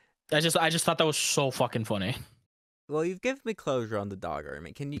 I just thought that was so fucking funny. Well, you've given me closure on the dog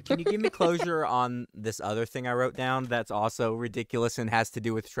argument. Can you give me closure on this other thing I wrote down that's also ridiculous and has to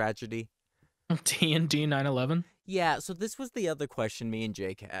do with tragedy? TND 9/11. Yeah, so this was the other question me and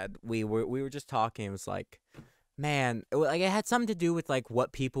Jake had. We were just talking. It was like, man, like it had something to do with like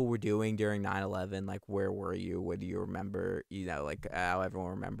what people were doing during 9/11. Like, where were you? What do you remember? You know, like how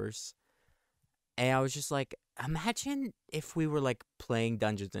everyone remembers. And I was just like, imagine if we were like playing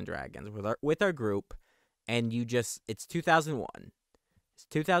Dungeons and Dragons with our group, and it's 2001. It's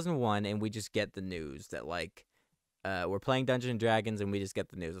 2001, and we just get the news that like we're playing Dungeons and Dragons, and we just get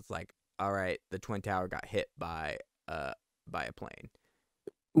the news. It's like, all right, the Twin Tower got hit by a plane.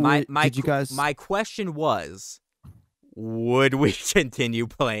 Did you guys? My question was, would we continue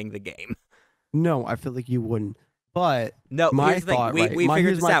playing the game? No, I feel like you wouldn't. But No, My here's the thing. thought, We right, figured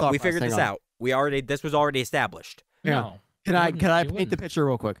here's this my out. thought We process, figured this hang on. out. This was already established. Yeah. No. Can I paint the picture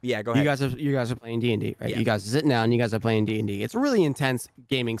real quick? Yeah, go You ahead. guys are playing D&D, right? Yeah. You guys are sitting down. You guys are playing D&D. It's a really intense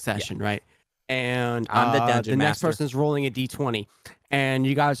gaming session, right? And I'm the dungeon next master. person's rolling a D20, and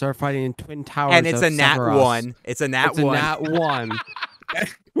you guys are fighting in Twin Towers. And it's of a nat Severos. 1. It's a nat It's a 1. nat 1.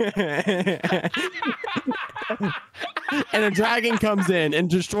 And a dragon comes in and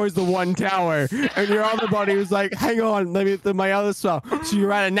destroys the one tower, and your other buddy was like, "Hang on, let me do my other spell." So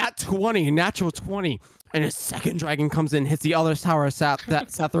you're at a natural 20, and a second dragon comes in, hits the other tower of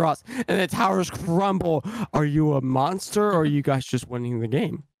Setharos, and the towers crumble. Are you a monster, or are you guys just winning the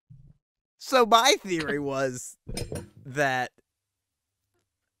game? So my theory was that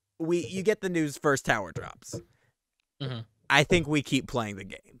you get the news first tower drops. Mhm. I think we keep playing the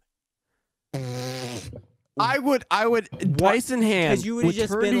game. I would Dyson hand Because you would have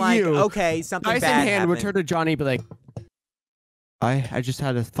just been to like, you. okay, something Dyson bad hand would happened. turn to Johnny and be like, I just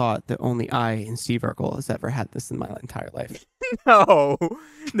had a thought that only I and Steve Urkel has ever had this in my entire life. No.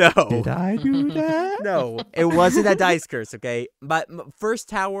 Did I do that? No, it wasn't a dice curse, okay? But first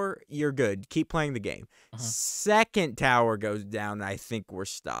tower, you're good. Keep playing the game. Second tower goes down, I think we're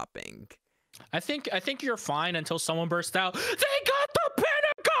stopping. I think you're fine until someone bursts out. They got the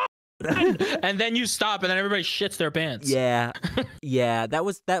Pentagon, and then you stop, and then everybody shits their pants. Yeah, yeah, that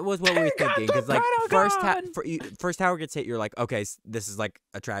was what we were thinking. Because like first tower gets hit, you're like, okay, this is like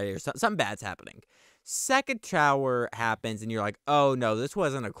a tragedy or something bad's happening. Second tower happens, and you're like, oh no, this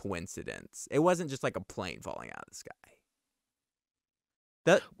wasn't a coincidence. It wasn't just like a plane falling out of the sky.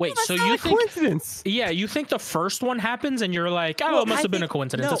 Wait, That's so not you a think? coincidence? Yeah, you think the first one happens, and you're like, oh, Well, it must I have been a think-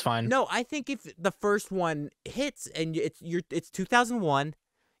 coincidence. No, It's fine. No, I think if the first one hits and it's 2001,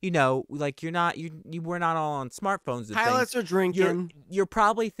 you know, like you were not all on smartphones and Pilots are drinking. you're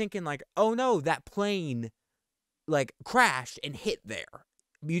probably thinking like, oh no, that plane like crashed and hit there.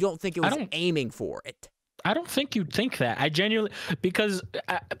 You don't think it was aiming for it. I don't think you'd think that. I genuinely, because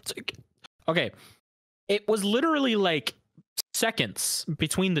okay, it was literally like seconds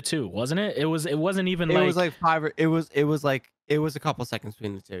between the two, wasn't it? It wasn't even It like was like it was a couple seconds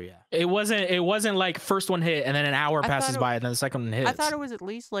between the two, yeah. it wasn't like first one hit and then an hour I thought passes it- by and then the second one hits. I thought it was at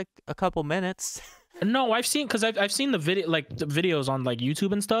least like a couple minutes. No, I've seen, because I've seen the videos on like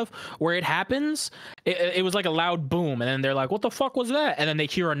YouTube and stuff where it happens. It was like a loud boom, and then they're like, "What the fuck was that?" And then they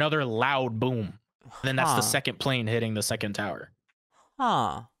hear another loud boom. And then that's the Huh. second plane hitting the second tower.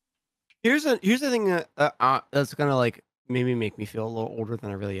 Huh. Here's the thing that's gonna like maybe make me feel a little older than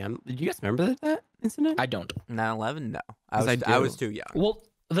I really am. Did you guys remember that incident? I don't. 9/11? No, 'Cause I I was do. too young. Well,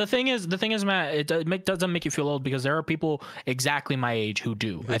 the thing is, Matt, it doesn't make you feel old because there are people exactly my age who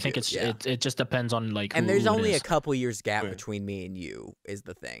do. Who I think do, it's yeah. it just depends on like. And who there's it only a is. couple years gap Right. between me and you is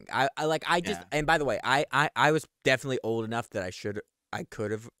the thing. I just Yeah. and by the way, I was definitely old enough that I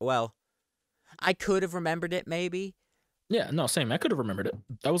could have remembered it maybe. Yeah, no, same. I could have remembered it.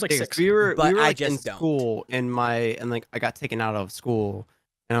 I was like Yeah, 'cause 6. we were But I like just in don't. school and like I got taken out of school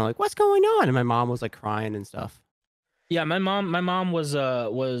and I'm like, what's going on? And my mom was like crying and stuff. Yeah, my mom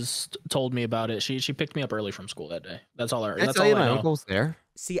was told me about it. She picked me up early from school that day. That's all. Did I That's tell all you I my know. uncle's there?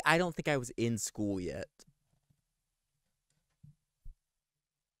 See, I don't think I was in school yet.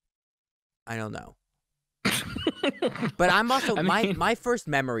 I don't know. But I'm also I mean- my first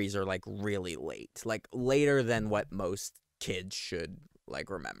memories are like really late, like later than what most kids should like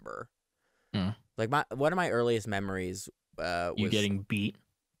remember. Hmm. Like one of my earliest memories You was getting beat?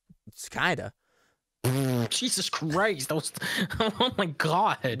 it's kinda Jesus Christ! That was. Oh my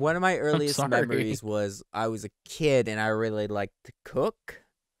God. one of my earliest sorry. memories was I was a kid and I really liked to cook.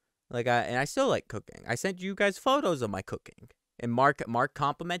 I still like cooking. I sent you guys photos of my cooking. And Mark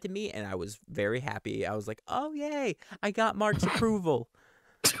complimented me, and I was very happy. I was like, "Oh yay! I got Mark's approval."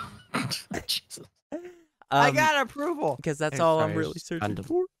 Jesus. I got approval. because that's I'm all sorry, I'm I really was searching random.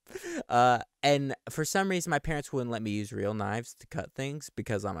 for. And for some reason, my parents wouldn't let me use real knives to cut things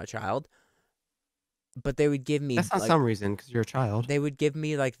because I'm a child. But they would give me That's not like, some reason because you're a child. they would give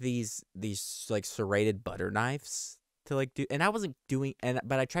me like these like serrated butter knives to like do, and I wasn't doing,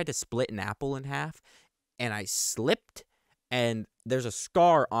 but I tried to split an apple in half, and I slipped. And there's a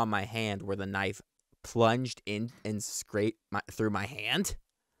scar on my hand where the knife plunged in and scraped through my hand.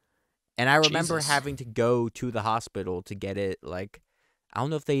 And I remember Jesus. having to go to the hospital to get it, like, I don't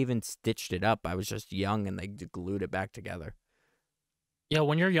know if they even stitched it up. I was just young and they glued it back together. Yeah,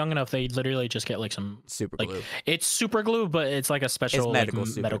 when you're young enough, they literally just get like some. Super Like, glue. It's super glue, but it's like a special medical like,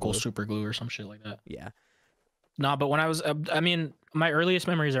 super medical glue. super glue or some shit like that. Yeah. Nah, but when I was, I mean, my earliest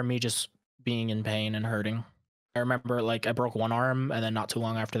memories are me just being in pain and hurting. I remember like I broke one arm, and then not too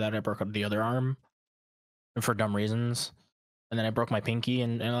long after that, I broke the other arm, for dumb reasons. And then I broke my pinky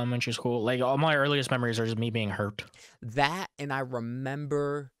in elementary school. Like all my earliest memories are just me being hurt. That, and I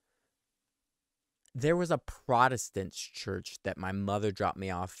remember there was a Protestant church that my mother dropped me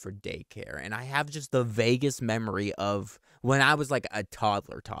off for daycare, and I have just the vaguest memory of when I was like a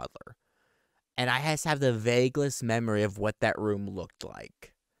toddler, and I just have the vaguest memory of what that room looked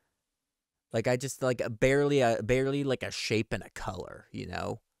like. Like I just like barely like a shape and a color, you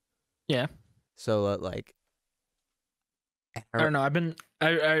know? Yeah. So like, I don't know.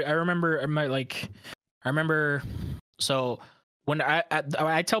 I remember I remember. So when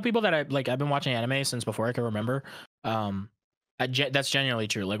I tell people that I've been watching anime since before I can remember. That's genuinely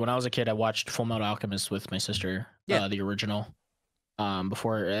true. Like when I was a kid, I watched Full Metal Alchemist with my sister. Yeah. The original.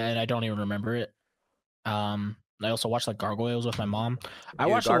 Before, and I don't even remember it. I also watched like Gargoyles with my mom. I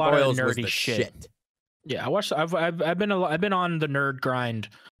Dude, watched a lot of Gargoyles was nerdy the shit. Yeah, I watched. I've been I've been on the nerd grind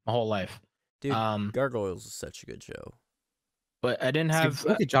my whole life. Dude, Gargoyles is such a good show. But I didn't have.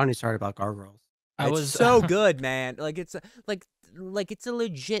 Look at Johnny started about gargoyles. I It's was so good, man. Like it's a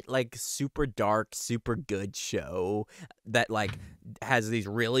legit like super dark, super good show that like has these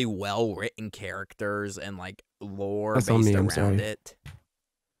really well written characters and like lore That's based on me, I'm around sorry. it.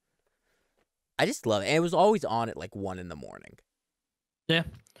 I just love it. And it was always on at like 1 a.m. Yeah,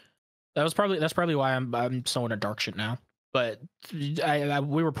 that's probably why I'm so into dark shit now. But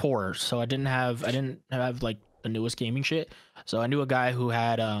we were poor, so I didn't have like the newest gaming shit. So I knew a guy who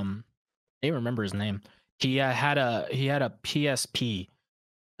had I don't even remember his name. He had a PSP,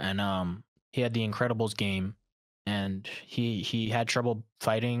 and he had the Incredibles game, and he had trouble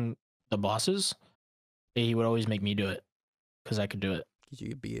fighting the bosses. He would always make me do it because I could do it. Did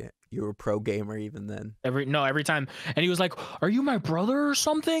you beat it? You were a pro gamer even then. Every time, and he was like, "Are you my brother or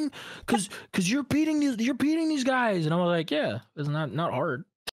something? Cause you're beating these guys." And I was like, "Yeah, it's not hard."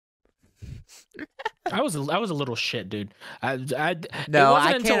 I was a little shit, dude. No, it wasn't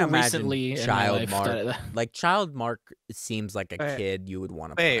I until can't recently imagine in my Child life Mark. that Like Child Mark seems like a Wait. kid you would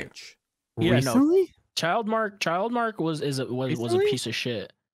want to Wait. punch. Yeah, no. Recently? Child Mark was a Recently? piece of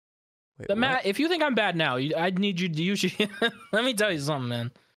shit. Wait, The what? Matt, if you think I'm bad now, I need you to use. Let me tell you something,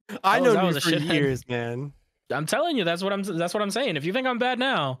 man. I That was- know that you was a for shithead. years, man. I'm telling you, that's what I'm saying. If you think I'm bad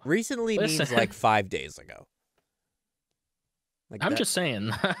now, Recently means Listen. like 5 days ago. Like I'm that- just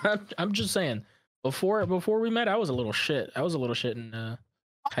saying. I'm just saying. Before we met, I was a little shit. I was a little shit in high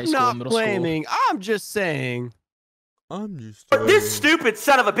I'm school, not middle blaming. I'm just saying. I'm just. But this saying. stupid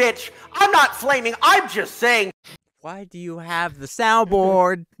son of a bitch, I'm not flaming, I'm just saying. Why do you have the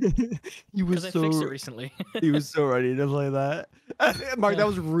soundboard? He was Because I fixed it so recently. he was so ready to play that. Mark, that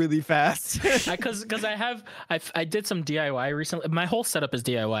was really fast. Because I did some DIY recently. My whole setup is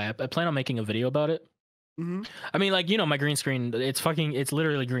DIY. I plan on making a video about it. Mhm. I mean, like, my green screen, it's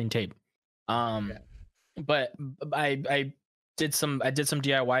literally green tape. But I did some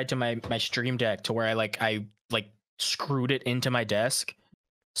DIY to my stream deck to where I screwed it into my desk.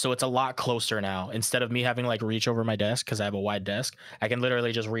 So it's a lot closer now. Instead of me having like reach over my desk because I have a wide desk, I can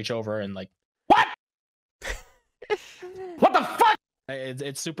literally just reach over and like, What? What the fuck?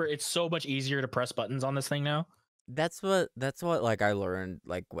 it's so much easier to press buttons on this thing now. That's what like I learned,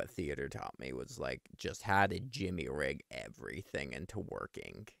 like what theater taught me was like just how to jimmy rig everything into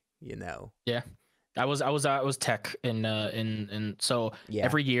working, you know. I was tech in so Yeah.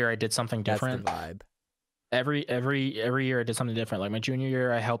 every year I did something That's the different. vibe. Every year I did something different. Like my junior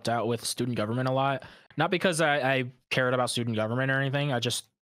year, I helped out with student government a lot. Not because I cared about student government or anything. I just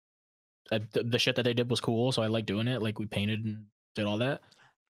the shit that they did was cool, so I liked doing it. Like we painted and did all that.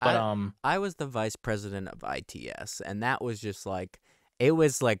 But I was the vice president of ITS, and that was just like it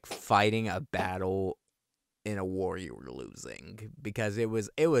was like fighting a battle in a war you were losing because it was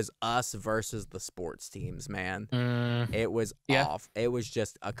us versus the sports teams, man. It was Yeah. off. It was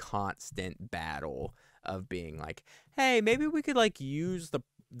just a constant battle of being like, hey, maybe we could like use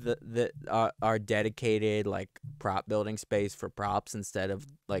our dedicated like prop building space for props instead of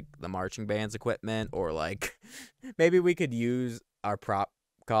like the marching band's equipment, or like maybe we could use our prop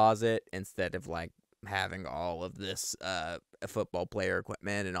closet instead of like having all of this football player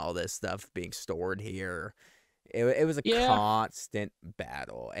equipment and all this stuff being stored here. It was a Yeah. constant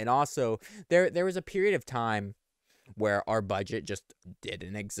battle. And also there was a period of time where our budget just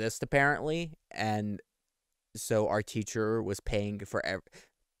didn't exist apparently, and so our teacher was paying for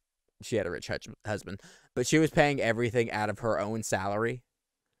she had a rich husband, but she was paying everything out of her own salary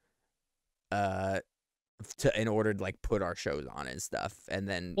in order to like put our shows on and stuff, and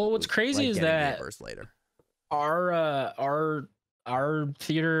then Well, what's crazy is getting that reimbursed later. our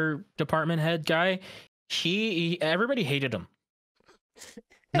theater department head guy, everybody hated him.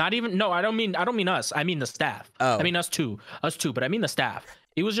 Not even I don't mean us. I mean the staff. Oh. I mean us too, but I mean the staff.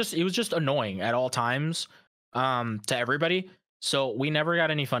 It was just annoying at all times to everybody. So we never got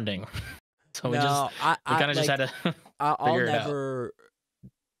any funding. So we kind of just had to I'll figure it out. never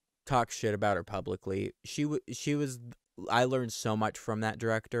talk shit about her publicly. She was. I learned so much from that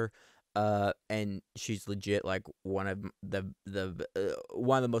director, and she's legit like one of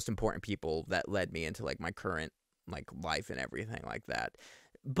the most important people that led me into like my current like life and everything like that.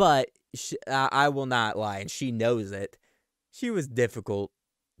 But I will not lie, and she knows it. She was difficult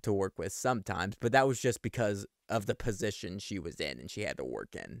to work with sometimes, but that was just because of the position she was in and she had to work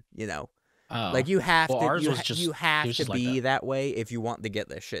in, you know. Like you have Well, to ours you, was ha- just- you have it was to just like be that. that way if you want to get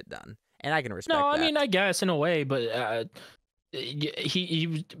this shit done. And I can respect No, I that. mean, I guess in a way, but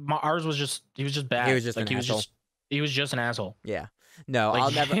ours was just he was just bad. He was just like an asshole. He was just an asshole. Yeah. No,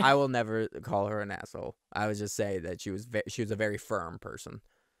 Like- I will never call her an asshole. I would just say that she was a very firm person.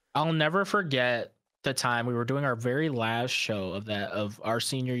 I'll never forget the time we were doing our very last show of our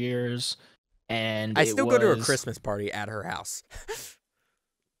senior years, and I it still go to a was- Christmas party at her house.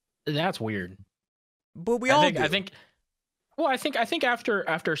 That's weird. But we all do. I think. Well, I think after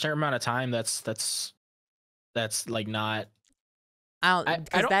a certain amount of time, that's like not.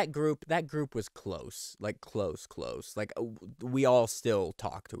 Because that group was close, like close. Like we all still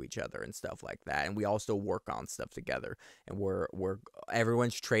talk to each other and stuff like that, and we all still work on stuff together. And we're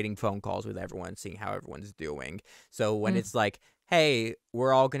everyone's trading phone calls with everyone, seeing how everyone's doing. So when it's like, hey,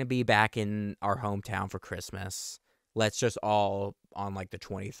 we're all gonna be back in our hometown for Christmas, let's just all on like the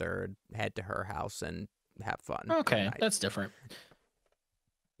 23rd head to her house and have fun. Okay, tonight. that's different.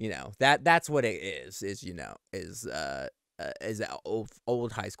 You know, that's what it is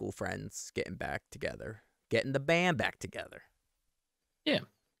old high school friends getting back together, getting the band back together. Yeah.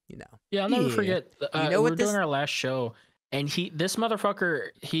 You know. Yeah, I'll never Yeah. forget. You know we what were doing our last show, and this motherfucker,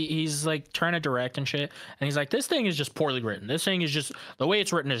 he's like trying to direct and shit, and he's like, this thing is just poorly written. This thing is just the way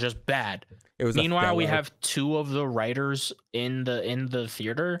it's written is just bad. It was. Meanwhile, we have two of the writers in the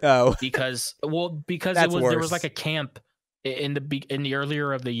theater because That's there was worse. like a camp in the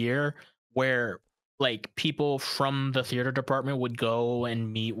earlier of the year where like people from the theater department would go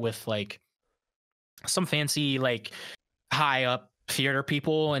and meet with like some fancy like high up theater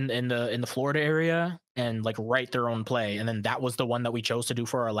people in the Florida area and like write their own play, and then that was the one that we chose to do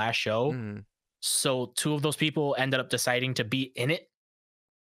for our last show. So two of those people ended up deciding to be in it,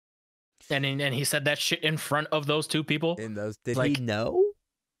 and he said that shit in front of those two people. In those, did like, he know?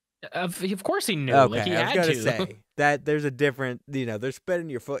 Of course he knew. Okay, Like he I was had gonna to. say that there's a different. You know, there's putting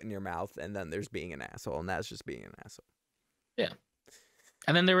your foot in your mouth, and then there's being an asshole, and that's just being an asshole. Yeah.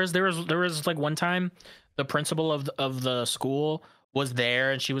 And then there was like one time the principal of the school was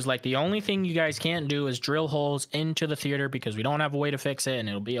there, and she was like, the only thing you guys can't do is drill holes into the theater because we don't have a way to fix it and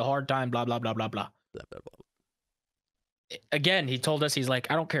it'll be a hard time, blah blah blah blah blah. Blah, blah, blah. Again, he told us, he's like,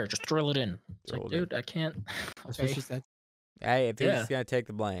 I don't care, just drill it in. It's like, Drill it in. dude, I can't. That's what Okay. she said. Hey, if he's Yeah. gonna take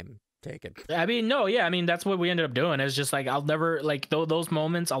the blame, take it. I mean, no, yeah, I mean that's what we ended up doing. It's just like I'll never like those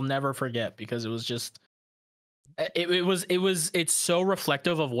moments I'll never forget because it was just it's so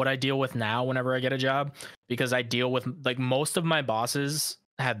reflective of what I deal with now whenever I get a job, because I deal with like most of my bosses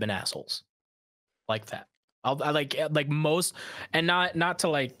have been assholes like that. I like most, and not to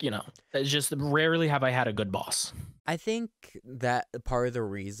like, you know, it's just rarely have I had a good boss. I think that part of the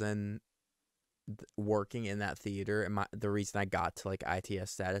reason working in that theater and the reason I got to like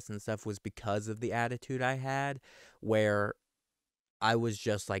ITS status and stuff was because of the attitude I had, where I was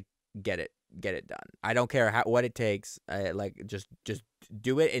just like, get it done. I don't care what it takes. Like just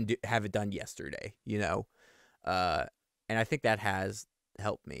do it and have it done yesterday, you know? And I think that has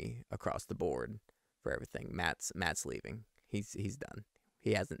helped me across the board for everything. Matt's leaving. He's done.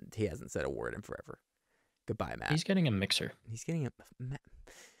 He hasn't said a word in forever. Goodbye, Matt. He's getting a mixer. He's getting a.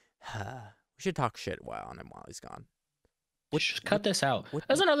 We should talk shit on him while he's gone. Just cut this out. what-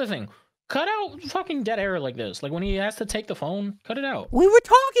 That's another thing. Cut out fucking dead air like this. Like when he has to take the phone, cut it out. We were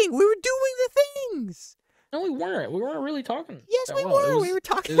talking. We were doing the things. No, we weren't. We weren't really talking. Yes, that we well. It were. was- We were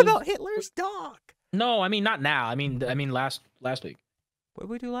talking it was- about Hitler's dog. No, I mean not now. I mean last week. What did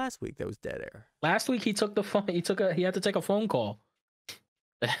we do last week? That was dead air. Last week he took the phone. He had to take a phone call.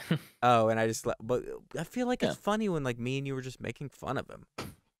 Oh, and I just but I feel like it's Yeah. funny when like me and you were just making fun of him.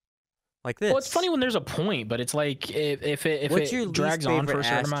 Like this. Well, it's funny when there's a point, but it's like if What's your it drags least on for favorite a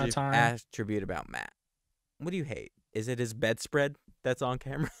certain amount of time. attribute about Matt? What do you hate? Is it his bedspread that's on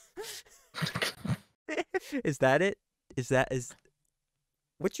camera? Is that it?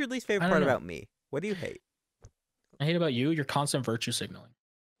 What's your least favorite I don't part know. about me? What do you hate? I hate about you. You're constant virtue signaling.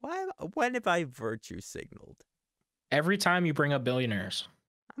 When have I virtue signaled? Every time you bring up billionaires,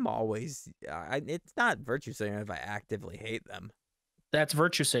 I'm always. It's not virtue signaling if I actively hate them. that's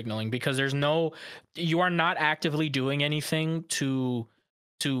virtue signaling because you are not actively doing anything to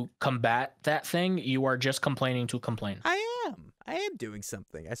combat that thing. You are just complaining to complain. I am doing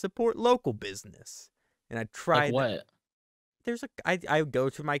something. I support local business, and I try. Like what? I go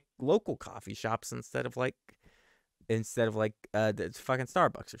to my local coffee shops instead of like the fucking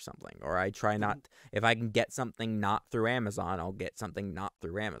Starbucks or something. Or I try not, if I can get something not through Amazon, I'll get something not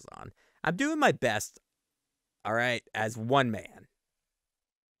through Amazon. I'm doing my best. All right, as one man.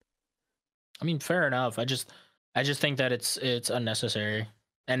 I mean, fair enough. I just think that it's unnecessary,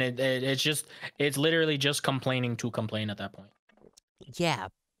 and it's literally just complaining to complain at that point. Yeah,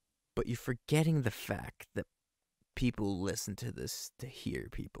 but you're forgetting the fact that people listen to this to hear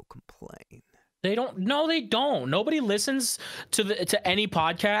people complain. They don't. No, they don't. Nobody listens to any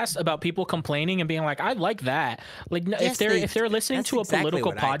podcast about people complaining and being like, "I like that." Like, Yes, if they're listening that's to a exactly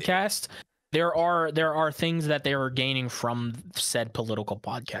political what I do. podcast, there are things that they are gaining from said political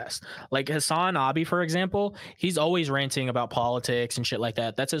podcast. Like Hassan Abi, for example, he's always ranting about politics and shit like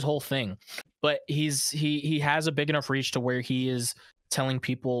that. That's his whole thing. But he has a big enough reach to where he is telling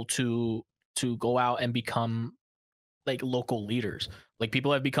people to go out and become like local leaders. Like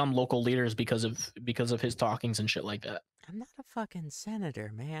people have become local leaders because of his talkings and shit like that. I'm not a fucking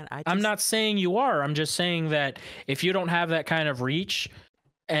senator, man. I'm not saying you are. I'm just saying that if you don't have that kind of reach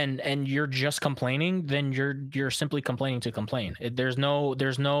and you're just complaining, then you're simply complaining to complain. There's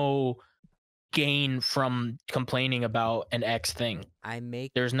no gain from complaining about an X thing.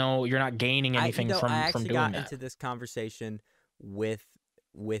 You're not gaining anything I from actually doing got that. into this conversation with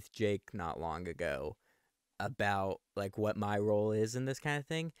Jake not long ago about like what my role is in this kind of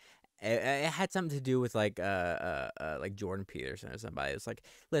thing. It had something to do with like Jordan Peterson or somebody. It's like,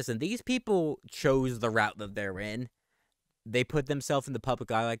 listen, these people chose the route that they're in. They put themselves in the public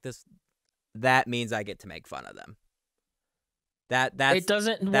eye like this. That means I get to make fun of them. That's it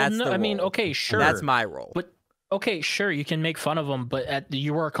doesn't. Well, that's no, the I mean, role. okay, sure. That's my role. But okay, sure, you can make fun of them, but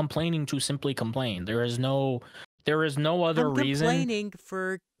you are complaining to simply complain. There is no other I'm reason. complaining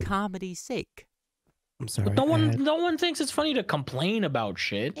for comedy's sake. I'm sorry. But no one thinks it's funny to complain about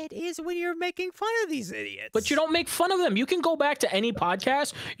shit. It is when you're making fun of these idiots. But you don't make fun of them. You can go back to any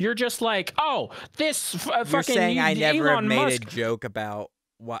podcast. You're just like, oh, this You're fucking saying I never have Elon made Musk. a joke about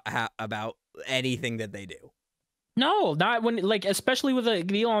about anything that they do. No, not when, like, especially with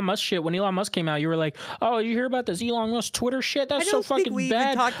the Elon Musk shit. When Elon Musk came out, you were like, oh, you hear about this Elon Musk Twitter shit? That's I so don't fucking think we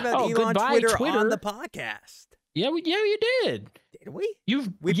bad. even talked about Oh, Elon goodbye, Twitter on the podcast. Yeah, you did. Did we? Yes,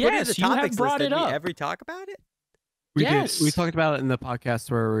 We put it in the you have topics brought list. it Did we up. ever talk about it? We Yes. did. We talked about it in the podcast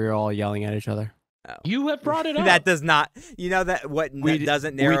where we were all yelling at each other. Oh. You have brought it up. That does not. You know that what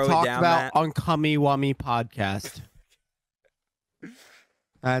doesn't narrow we it talked down. about Matt? on Cummy Wummy podcast.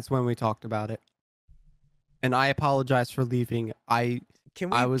 That's when we talked about it. And I apologize for leaving. I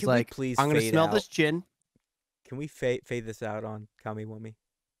was like, please I'm gonna fade smell out? this gin. Can we fade this out on Kami Wummy?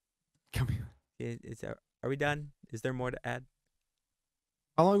 Come here. Are we done? Is there more to add?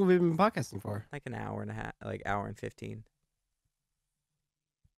 How long have we been podcasting for? Like an hour and a half, like hour and 15.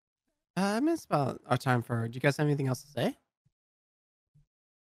 I mean, it's about our time for. Do you guys have anything else to say?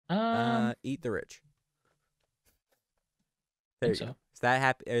 Eat the rich. I There think you go. so. Is that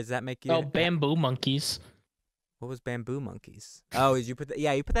happy? Does that make you? Oh, bamboo monkeys. What was bamboo monkeys? Oh, did you put that?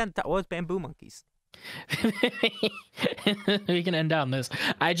 Yeah, you put that. What was bamboo monkeys? We can end on this.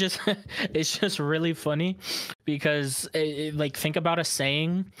 It's just really funny because like think about a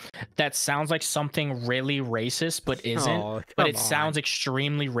saying that sounds like something really racist but isn't, Oh, but come it sounds on.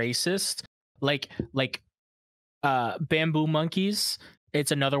 extremely racist. Like bamboo monkeys.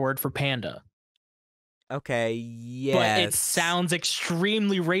 It's another word for panda. Okay, yes. But it sounds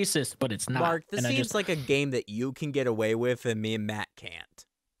extremely racist, but it's not. Mark, this And I seems just- like a game that you can get away with, and me and Matt can't.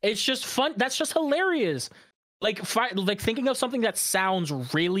 It's just fun. That's just hilarious. Like thinking of something that sounds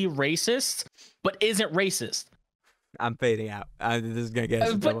really racist but isn't racist. I'm fading out. This is gonna get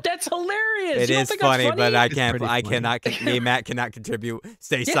us in trouble. But that's hilarious. It You don't is think that's funny, but I It's can't. pretty I funny. cannot. Me and Matt cannot contribute.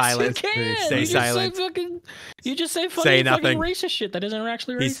 Stay Yes, silent. You can. Stay you silent. You just say funny Say fucking nothing. racist shit that isn't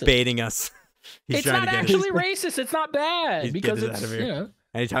actually racist. He's baiting us. He's It's trying not to get us. actually racist. It's not bad He's because getting us it's out of here. you know.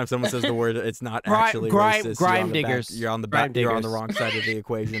 Anytime someone says the word, it's not Grime- actually grime- racist. grime you're on the diggers. Back, you're on the Grime back. You're on the diggers. wrong side of the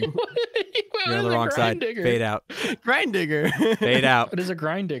equation. What You're on is the a wrong grind side. digger? Fade out. Grind digger. Fade out. What is a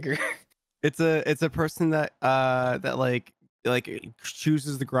grind digger? It's a person that like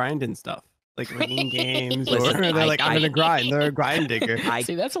chooses the grind and stuff. Like winning games, or Listen, they're like under the grind. They're a grind digger. I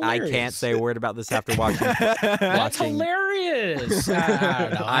See, that's I hilarious. can't say a word about this after watching. That's watching- hilarious. I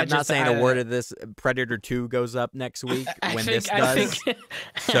don't know. I'm not saying a word of this. Predator 2 goes up next week when this does.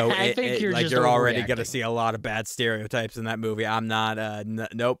 So I think you're like just you're already gonna overreacting. see a lot of bad stereotypes in that movie. I'm not.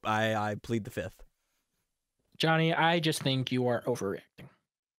 Nope. I plead the fifth. Johnny, I just think you are overreacting.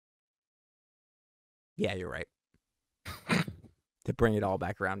 Yeah, you're right. To bring it all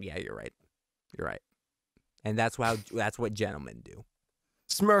back around, yeah, you're right. You're right. And that's what gentlemen do.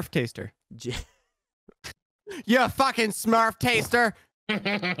 Smurf taster. Ge- You fucking Smurf taster. Is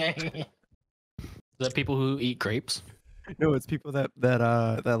that people who eat grapes? No, it's people that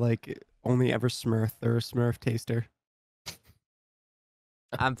like only ever Smurf. They're a Smurf taster.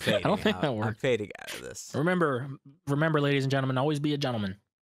 I'm fading. I don't think out. that I'm works. fading out of this. Remember, ladies and gentlemen, always be a gentleman.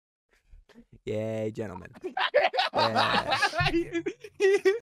 Yay, gentlemen.